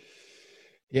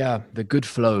 the good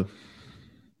flow.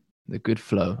 The good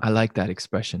flow. I like that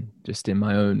expression. Just in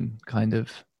my own kind of,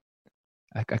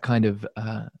 a kind of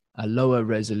a lower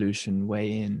resolution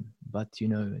way in, but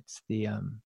it's the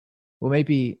well,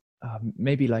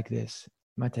 maybe like this.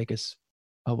 It might take us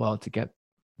a while to get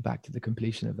back to the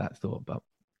completion of that thought, but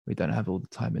we don't have all the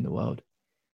time in the world.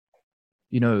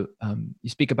 You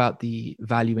speak about the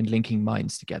value in linking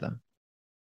minds together,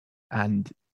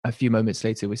 and a few moments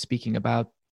later, we're speaking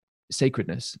about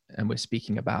sacredness, and we're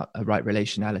speaking about a right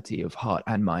relationality of heart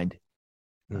and mind,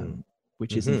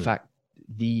 which is in fact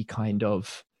the kind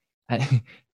of.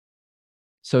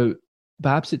 So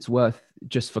perhaps it's worth,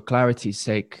 just for clarity's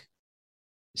sake,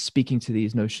 speaking to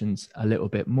these notions a little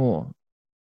bit more.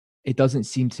 It doesn't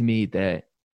seem to me there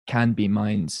can be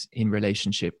minds in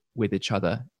relationship with each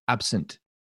other absent,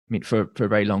 for a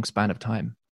very long span of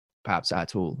time, perhaps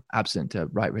at all, absent a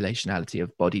right relationality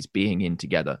of bodies being in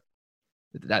together.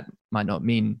 That might not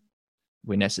mean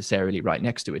we're necessarily right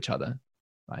next to each other,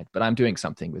 right? But I'm doing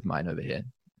something with mine over here,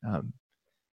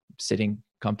 sitting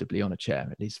comfortably on a chair,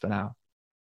 at least for now.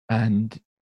 And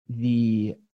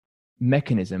the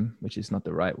mechanism, which is not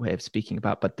the right way of speaking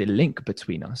about, but the link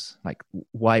between us, like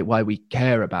why we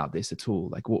care about this at all,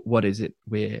 like what is it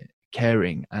we're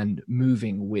caring and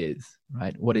moving with,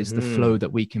 right? What is the flow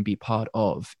that we can be part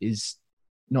of, is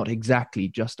not exactly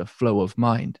just a flow of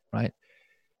mind, right?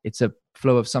 It's a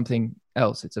flow of something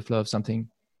else. It's a flow of something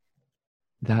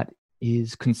that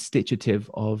is constitutive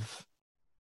of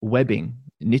webbing,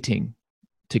 knitting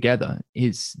together,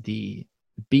 is the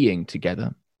being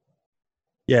together.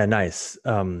 Yeah, nice.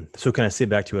 So can I say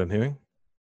back to what I'm hearing?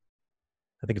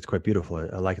 I think it's quite beautiful.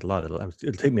 I like it a lot. It'll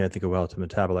take me, I think, a while to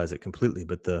metabolize it completely.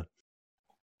 But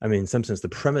in some sense, the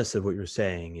premise of what you're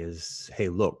saying is, hey,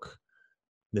 look,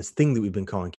 this thing that we've been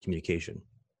calling communication,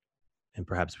 and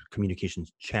perhaps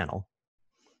communications channel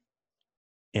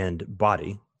and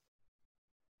body,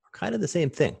 are kind of the same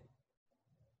thing.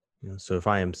 So if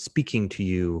I am speaking to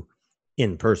you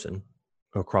in person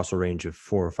across a range of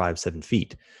 4 or 5, 7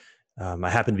 feet, I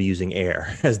happen to be using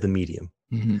air as the medium,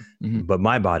 but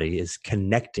my body is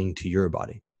connecting to your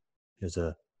body. There's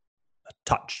a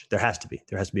touch. There has to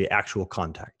be actual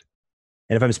contact.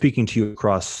 And if I'm speaking to you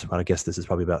across, I guess this is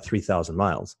probably about 3,000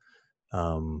 miles,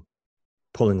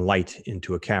 pulling light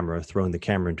into a camera, throwing the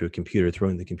camera into a computer,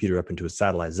 throwing the computer up into a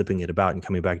satellite, zipping it about and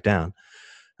coming back down,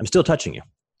 I'm still touching you.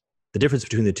 The difference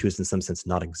between the two is in some sense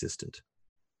not existent.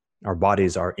 Our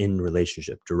bodies are in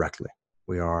relationship directly.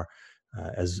 We are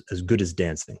as good as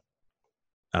dancing.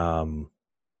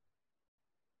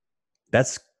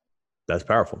 That's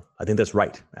powerful. I think that's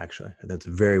right, actually. That's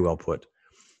very well put.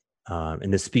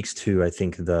 And this speaks to, I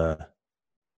think, I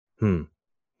don't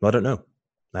know.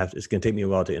 It's going to take me a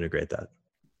while to integrate that.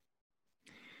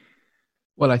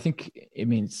 Well, I think,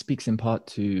 it speaks in part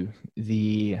to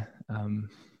the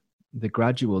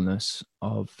gradualness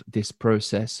of this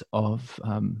process of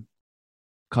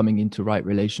coming into right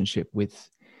relationship with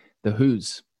the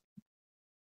who's.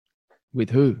 With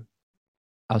who?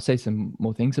 I'll say some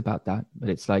more things about that, but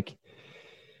it's like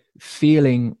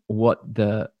feeling what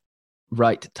the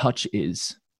right touch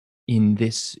is in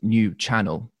this new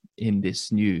channel, in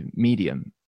this new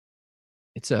medium.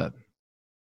 It's a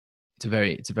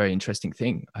very interesting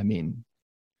thing.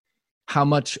 How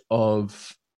much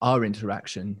of our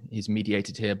interaction is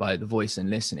mediated here by the voice and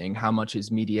listening? How much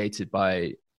is mediated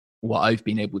by what I've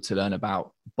been able to learn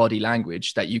about body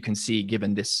language that you can see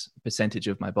given this percentage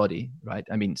of my body, right?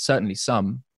 Certainly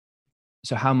some.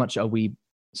 So how much are we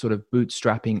sort of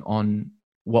bootstrapping on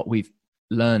what we've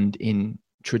learned in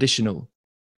traditional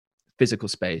physical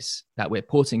space that we're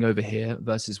porting over here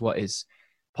versus what is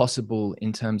possible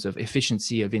in terms of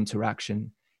efficiency of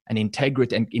interaction and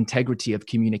integrity of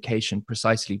communication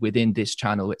precisely within this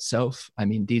channel itself?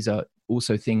 These are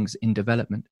also things in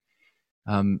development.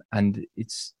 And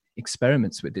it's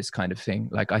experiments with this kind of thing.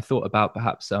 Like I thought about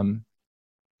perhaps,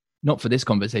 not for this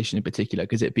conversation in particular,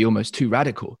 because it'd be almost too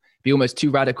radical. It'd be almost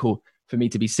too radical for me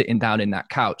to be sitting down in that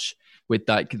couch with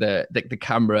like the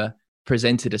camera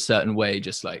presented a certain way,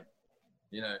 just like,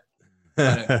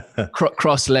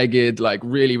 cross-legged, like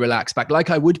really relaxed back, like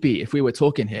I would be if we were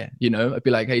talking here. I'd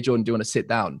be like, "Hey, Jordan, do you want to sit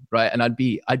down?" Right? And I'd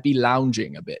be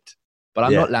lounging a bit, but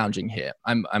I'm not lounging here.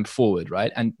 I'm forward,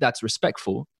 right? And that's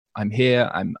respectful. I'm here.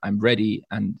 I'm ready,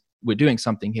 and we're doing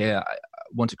something here. I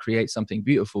want to create something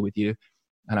beautiful with you,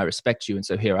 and I respect you, and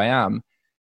so here I am.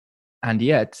 And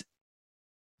yet,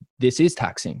 this is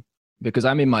taxing because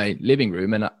I'm in my living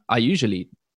room and I usually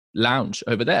lounge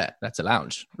over there. That's a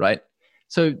lounge, right?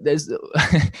 So there's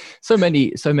so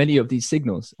many of these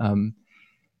signals.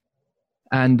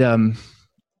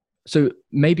 So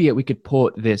maybe we could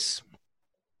port this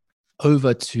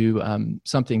over to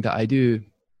something that I do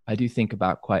think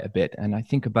about quite a bit. And I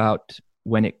think about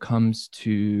when it comes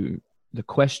to the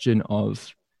question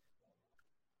of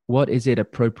what is it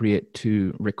appropriate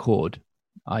to record,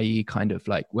 i.e. kind of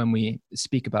like when we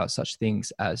speak about such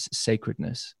things as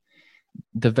sacredness,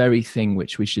 the very thing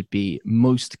which we should be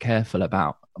most careful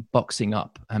about boxing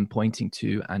up and pointing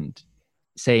to and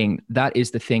saying that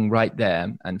is the thing right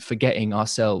there, and forgetting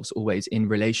ourselves always in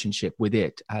relationship with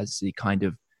it as the kind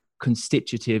of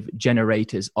constitutive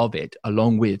generators of it,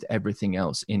 along with everything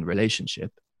else in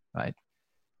relationship, right?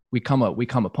 We come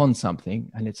upon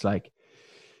something and it's like,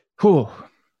 whew,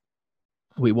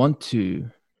 we want to,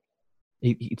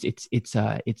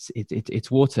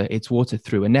 it's water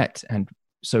through a net. And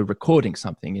so recording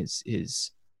something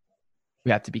is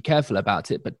we have to be careful about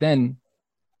it. But then,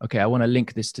 okay, I want to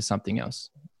link this to something else.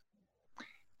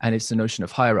 And it's the notion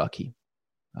of hierarchy,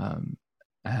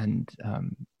 and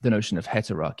the notion of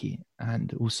heterarchy,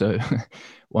 and also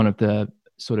one of the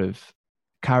sort of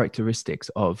characteristics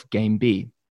of Game B.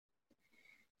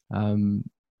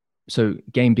 So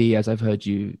Game B, as I've heard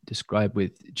you describe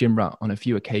with Jimra on a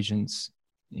few occasions,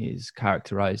 is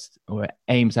characterized or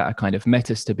aims at a kind of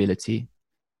meta-stability,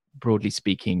 broadly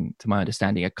speaking, to my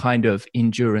understanding, a kind of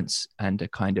endurance and a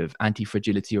kind of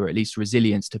anti-fragility, or at least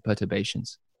resilience to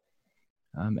perturbations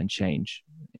and change,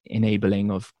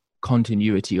 enabling of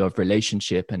continuity of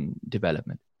relationship and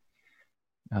development.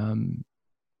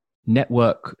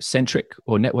 Network-centric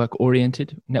or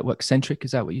network-oriented, network-centric,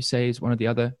 is that what you say is one of the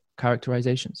other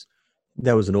characterizations?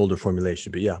 That was an older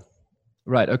formulation, but yeah.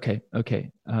 Right, okay.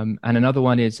 And another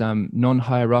one is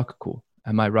non-hierarchical.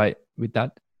 Am I right with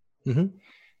that? Mm-hmm.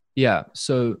 Yeah,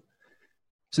 so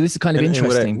this is kind of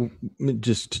interesting.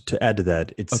 Just to add to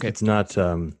that, it's not,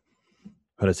 how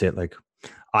to say it, like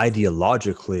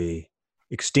ideologically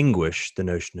extinguish the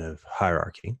notion of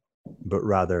hierarchy, but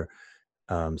rather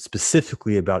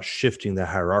specifically about shifting the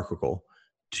hierarchical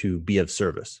to be of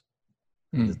service.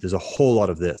 There's a whole lot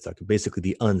of this, like basically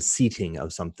the unseating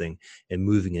of something and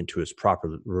moving into its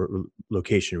proper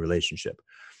location relationship.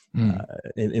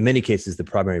 In many cases, the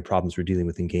primary problems we're dealing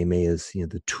with in Game A is,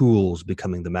 the tools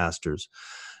becoming the masters,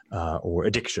 or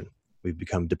addiction. We've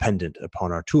become dependent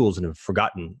upon our tools and have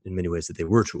forgotten in many ways that they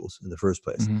were tools in the first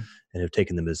place, and have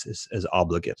taken them as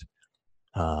obligate.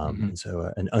 And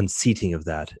so an unseating of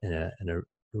that and a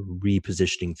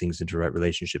repositioning things into the right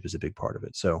relationship is a big part of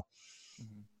it. So.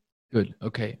 Good.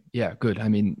 Okay. Yeah, good. I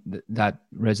mean, that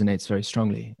resonates very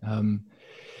strongly.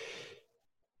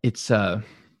 It's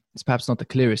perhaps not the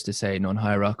clearest to say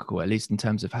non-hierarchical, at least in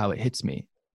terms of how it hits me,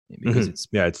 because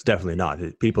it's definitely not.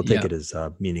 People take it as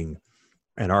meaning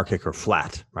anarchic or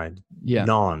flat, right? Yeah.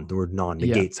 The word non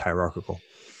negates hierarchical.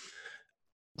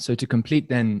 So to complete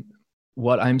then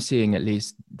what I'm seeing, at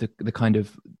least the kind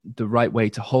of the right way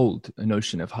to hold a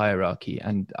notion of hierarchy,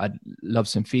 and I'd love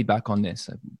some feedback on this.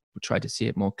 I would try to see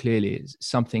it more clearly, is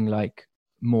something like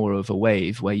more of a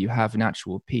wave where you have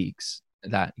natural peaks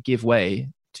that give way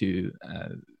to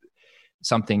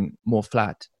something more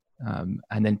flat,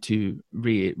 and then to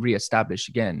reestablish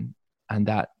again, and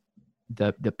that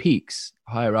the peaks,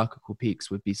 hierarchical peaks,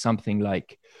 would be something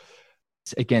like,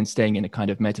 again, staying in a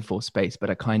kind of metaphor space, but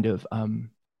a kind of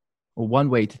or one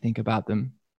way to think about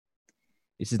them.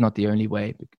 This is not the only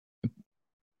way,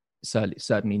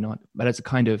 certainly not, but it's a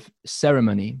kind of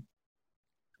ceremony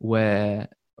where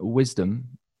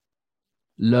wisdom,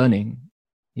 learning,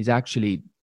 is actually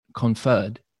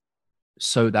conferred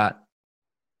so that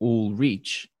all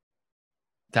reach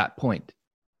that point.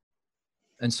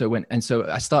 And so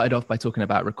I started off by talking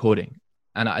about recording,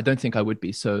 and I don't think I would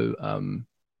be so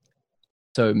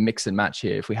mix and match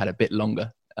here if we had a bit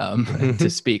longer to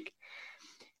speak.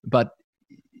 But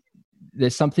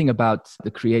there's something about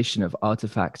the creation of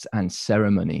artifacts and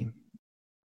ceremony.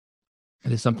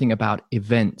 There's something about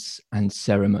events and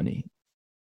ceremony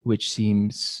which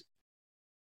seems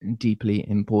deeply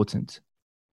important.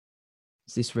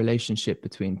 It's this relationship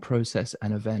between process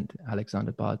and event.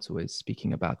 Alexander Bart's always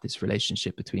speaking about this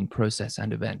relationship between process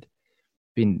and event.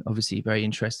 Been obviously very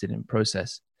interested in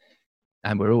process,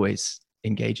 and we're always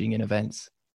engaging in events,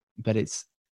 but it's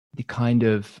the kind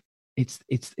of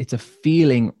it's a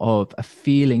feeling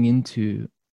into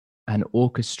an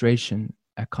orchestration,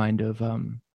 a kind of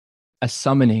a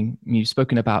summoning. You've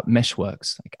spoken about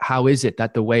meshworks. Like, how is it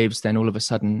that the waves then all of a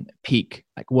sudden peak?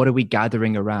 Like, what are we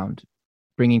gathering around?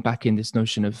 Bringing back in this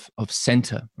notion of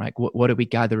center, right? What are we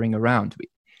gathering around?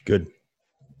 Good.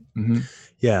 Mm-hmm.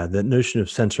 Yeah, the notion of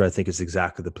center, I think, is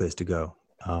exactly the place to go.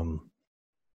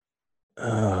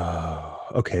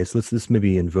 Okay, so let's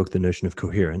maybe invoke the notion of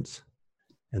coherence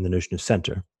and the notion of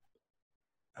center.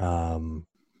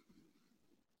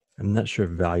 I'm not sure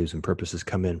if values and purposes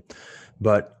come in,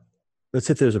 but let's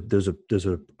say if there's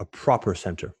a proper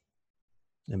center.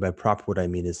 And by proper, what I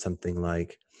mean is something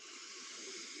like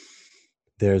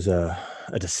there's a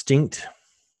distinct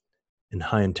and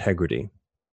high integrity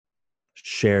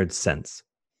shared sense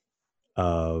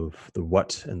of the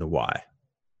what and the why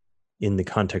in the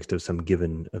context of some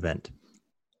given event.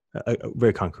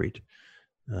 Very concrete.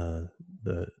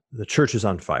 The church is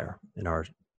on fire in our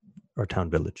town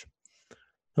village.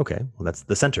 Okay, well, that's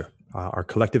the center. Our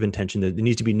collective intention. There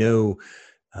needs to be no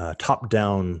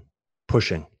top-down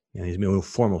pushing. There needs to be no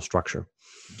formal structure.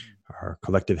 Our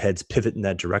collective heads pivot in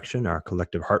that direction. Our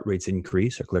collective heart rates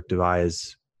increase. Our collective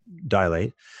eyes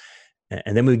dilate.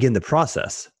 And then we begin the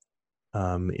process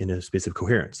in a space of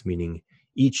coherence, meaning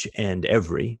each and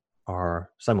every are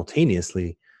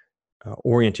simultaneously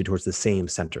oriented towards the same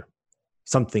center.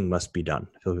 Something must be done.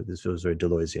 This feels very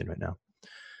Deleuzian right now.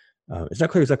 It's not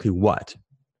clear exactly what,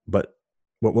 but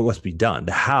what must be done.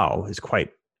 The how is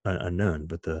quite unknown,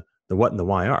 but the what and the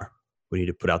why are. We need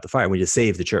to put out the fire. We need to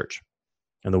save the church.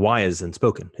 And the why is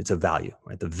unspoken. It's a value,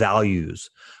 right? The values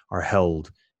are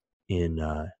held in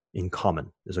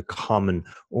common. There's a common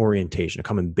orientation, a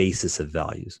common basis of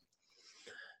values.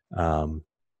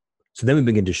 So then we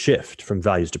begin to shift from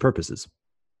values to purposes.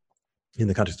 In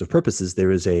the context of purposes,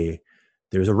 there is a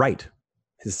right.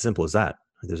 It's as simple as that.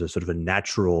 There's a sort of a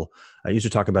natural. I used to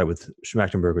talk about it with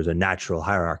Schmachtenberger as a natural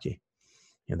hierarchy.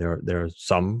 And there are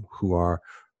some who are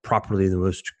properly the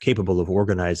most capable of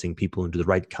organizing people into the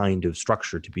right kind of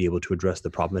structure to be able to address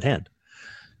the problem at hand.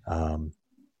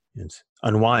 It's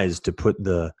unwise to put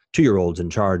the 2-year-olds in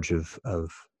charge of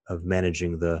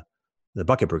managing the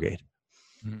bucket brigade.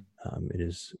 It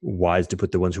is wise to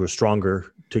put the ones who are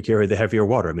stronger to carry the heavier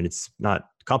water. I mean, it's not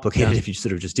complicated if you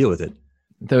sort of just deal with it.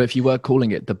 Though if you were calling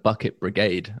it the bucket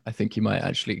brigade, I think you might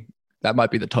actually, that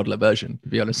might be the toddler version, to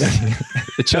be honest.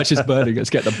 The church is burning, let's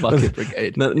get the bucket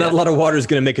brigade. Not a lot of water is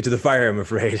going to make it to the fire, I'm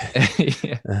afraid.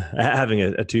 Yeah. Having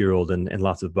a 2-year-old and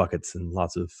lots of buckets and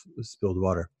lots of spilled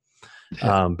water.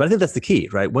 But I think that's the key,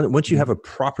 right? Once you have a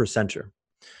proper center,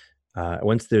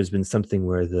 once there's been something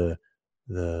where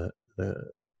the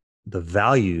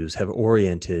values have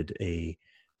oriented a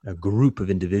group of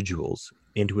individuals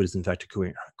into what is in fact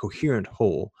a coherent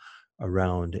whole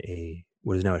around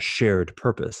what is now a shared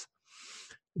purpose,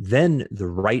 then the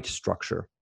right structure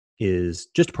is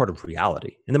just part of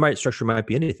reality. And the right structure might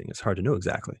be anything. It's hard to know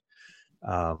exactly.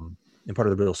 And part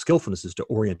of the real skillfulness is to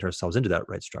orient ourselves into that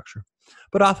right structure.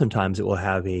 But oftentimes it will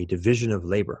have a division of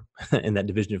labor. And that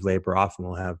division of labor often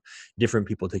will have different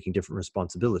people taking different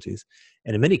responsibilities.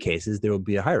 And in many cases, there will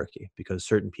be a hierarchy because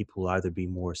certain people will either be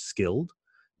more skilled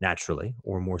naturally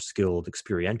or more skilled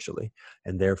experientially.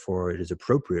 And therefore, it is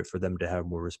appropriate for them to have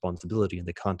more responsibility in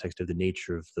the context of the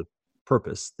nature of the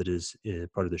purpose that is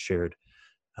part of the shared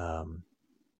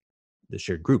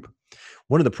group.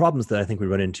 One of the problems that I think we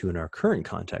run into in our current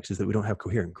context is that we don't have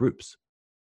coherent groups.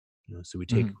 So we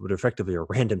take what effectively are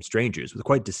random strangers with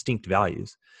quite distinct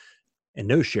values and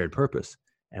no shared purpose,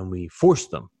 and we force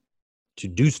them to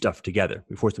do stuff together.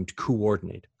 We force them to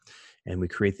coordinate, and we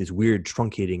create these weird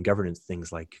truncating governance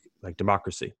things like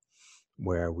democracy,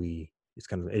 where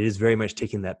it is very much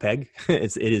taking that peg.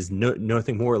 It is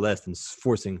nothing more or less than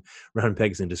forcing round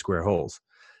pegs into square holes.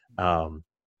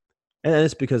 And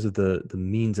it's because of the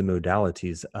means and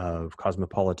modalities of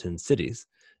cosmopolitan cities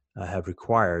have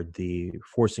required the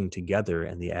forcing together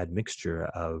and the admixture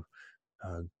of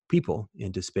people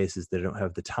into spaces that don't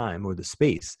have the time or the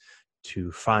space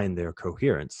to find their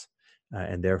coherence,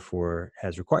 and therefore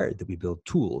has required that we build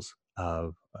tools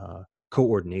of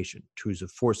coordination, tools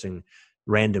of forcing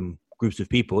random groups of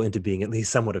people into being at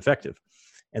least somewhat effective,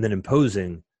 and then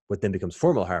imposing what then becomes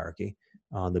formal hierarchy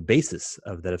on the basis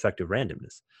of that effective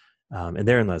randomness. And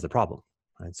therein lies the problem.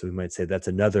 Right? So we might say that's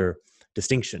another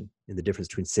distinction in the difference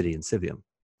between city and civium,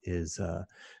 is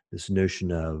this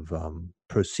notion of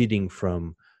proceeding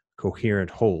from coherent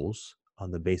wholes on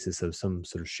the basis of some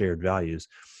sort of shared values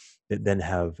that then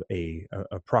have a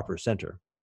proper center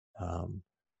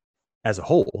as a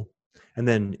whole. And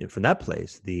then from that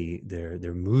place,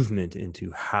 their movement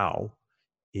into how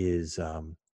is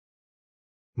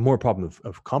more a problem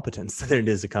of competence than it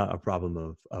is a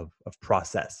problem of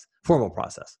process, formal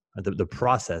process. The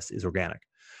process is organic.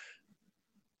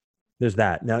 There's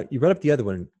that. Now, you brought up the other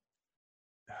one.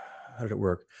 How did it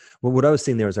work? Well, what I was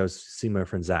seeing there is I was seeing my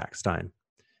friend Zach Stein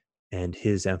and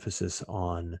his emphasis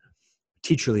on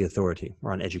teacherly authority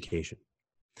or on education.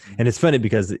 And it's funny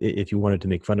because if you wanted to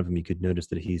make fun of him, you could notice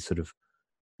that he's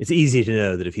it's easy to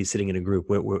know that if he's sitting in a group,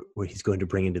 what he's going to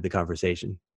bring into the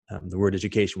conversation. The word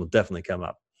education will definitely come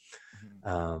up.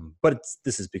 But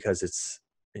this is because it's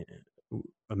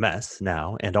a mess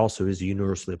now, and also is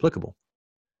universally applicable.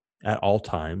 At all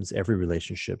times, every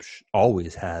relationship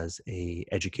always has a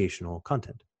educational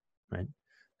content, right?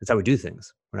 That's how we do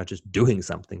things. We're not just doing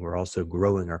something, we're also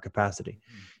growing our capacity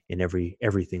in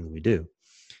everything that we do.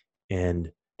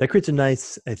 And that creates a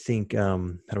nice, I think, how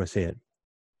do I say it?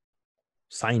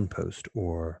 Signpost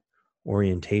or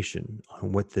orientation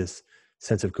on what this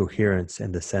sense of coherence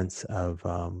and the sense of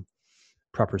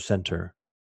proper center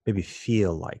maybe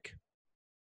feel like.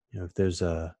 If there's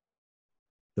the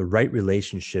right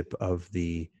relationship of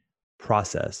the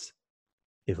process,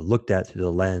 if looked at through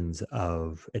the lens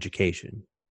of education,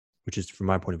 which is from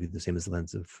my point of view the same as the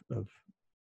lens of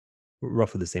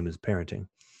roughly the same as parenting,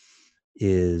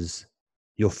 is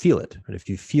you'll feel it. Right? If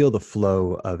you feel the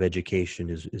flow of education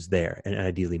is there, and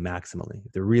ideally maximally,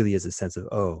 if there really is a sense of,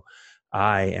 oh,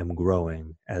 I am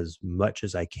growing as much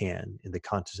as I can in the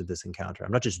context of this encounter.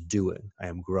 I'm not just doing, I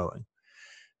am growing.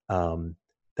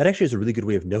 That actually is a really good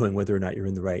way of knowing whether or not you're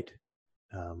in the right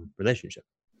relationship.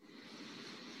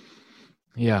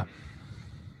 Yeah,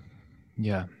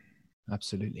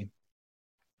 absolutely.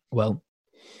 Well,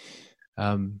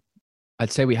 I'd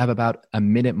say we have about a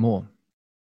minute more.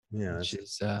 Yeah, which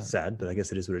is sad, but I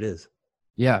guess it is what it is.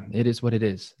 Yeah, it is what it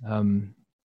is. And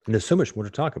there's so much more to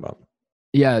talk about.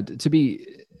 Yeah, to be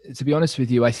honest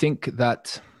with you, I think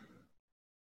that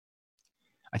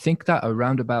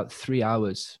around about 3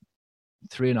 hours,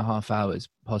 3.5 hours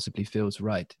possibly feels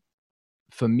right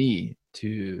for me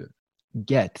to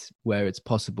get where it's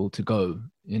possible to go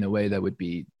in a way that would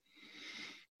be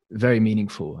very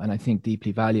meaningful and I think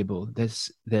deeply valuable.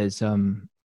 There's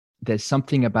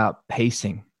something about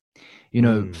pacing.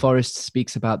 Forrest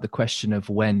speaks about the question of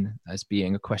when as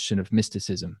being a question of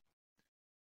mysticism.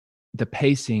 The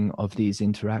pacing of these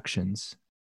interactions,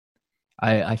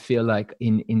 I feel like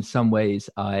in some ways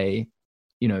I,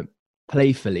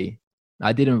 playfully,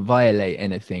 I didn't violate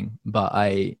anything, but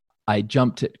I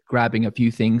jumped at grabbing a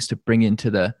few things to bring into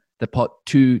the pot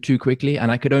too quickly.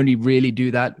 And I could only really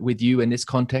do that with you in this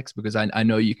context because I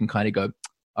know you can kind of go,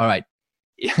 all right,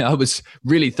 I was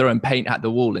really throwing paint at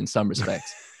the wall in some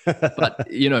respects. But,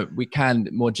 we can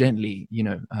more gently,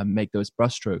 make those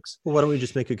brushstrokes. Well, why don't we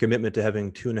just make a commitment to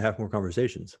having 2.5 more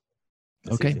conversations?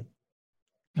 That's okay. Easy.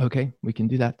 Okay, we can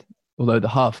do that. Although the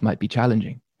half might be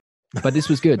challenging. But this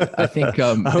was good. I think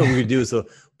what we do is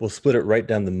we'll split it right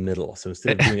down the middle. So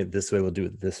instead of doing it this way, we'll do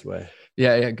it this way.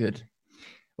 Yeah, good.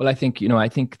 Well, I think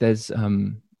there's,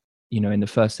 in the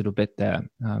first little bit there,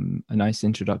 a nice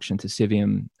introduction to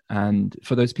Civium. And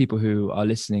for those people who are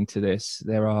listening to this,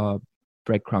 there are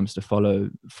breadcrumbs to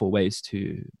follow for ways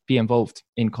to be involved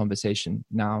in conversation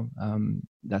now.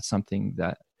 That's something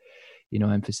that,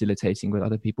 I'm facilitating with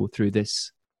other people through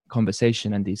this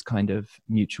conversation and these kind of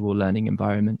mutual learning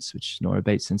environments, which Nora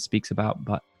Bateson speaks about.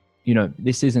 But,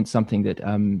 this isn't something that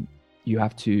you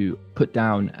have to put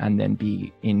down and then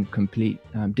be in complete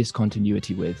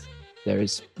discontinuity with. There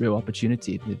is real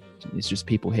opportunity. It's just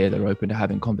people here that are open to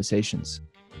having conversations.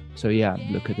 So yeah,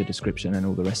 look at the description and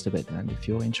all the rest of it. And if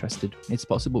you're interested, it's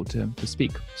possible to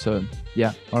speak. So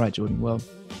yeah. All right, Jordan. Well,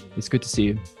 it's good to see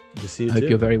you. Good to see you I hope too.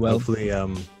 You're very well. Hopefully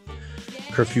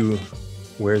curfew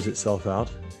wears itself out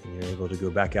and you're able to go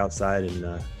back outside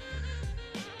and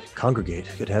congregate.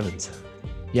 Good heavens.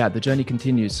 Yeah, the journey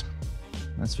continues.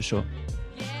 That's for sure.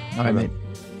 All right, mate.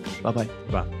 Bye-bye.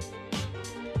 Bye.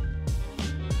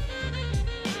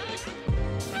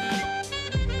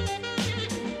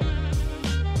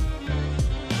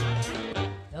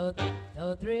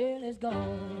 The thrill is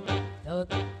gone.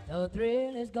 The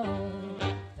thrill is gone.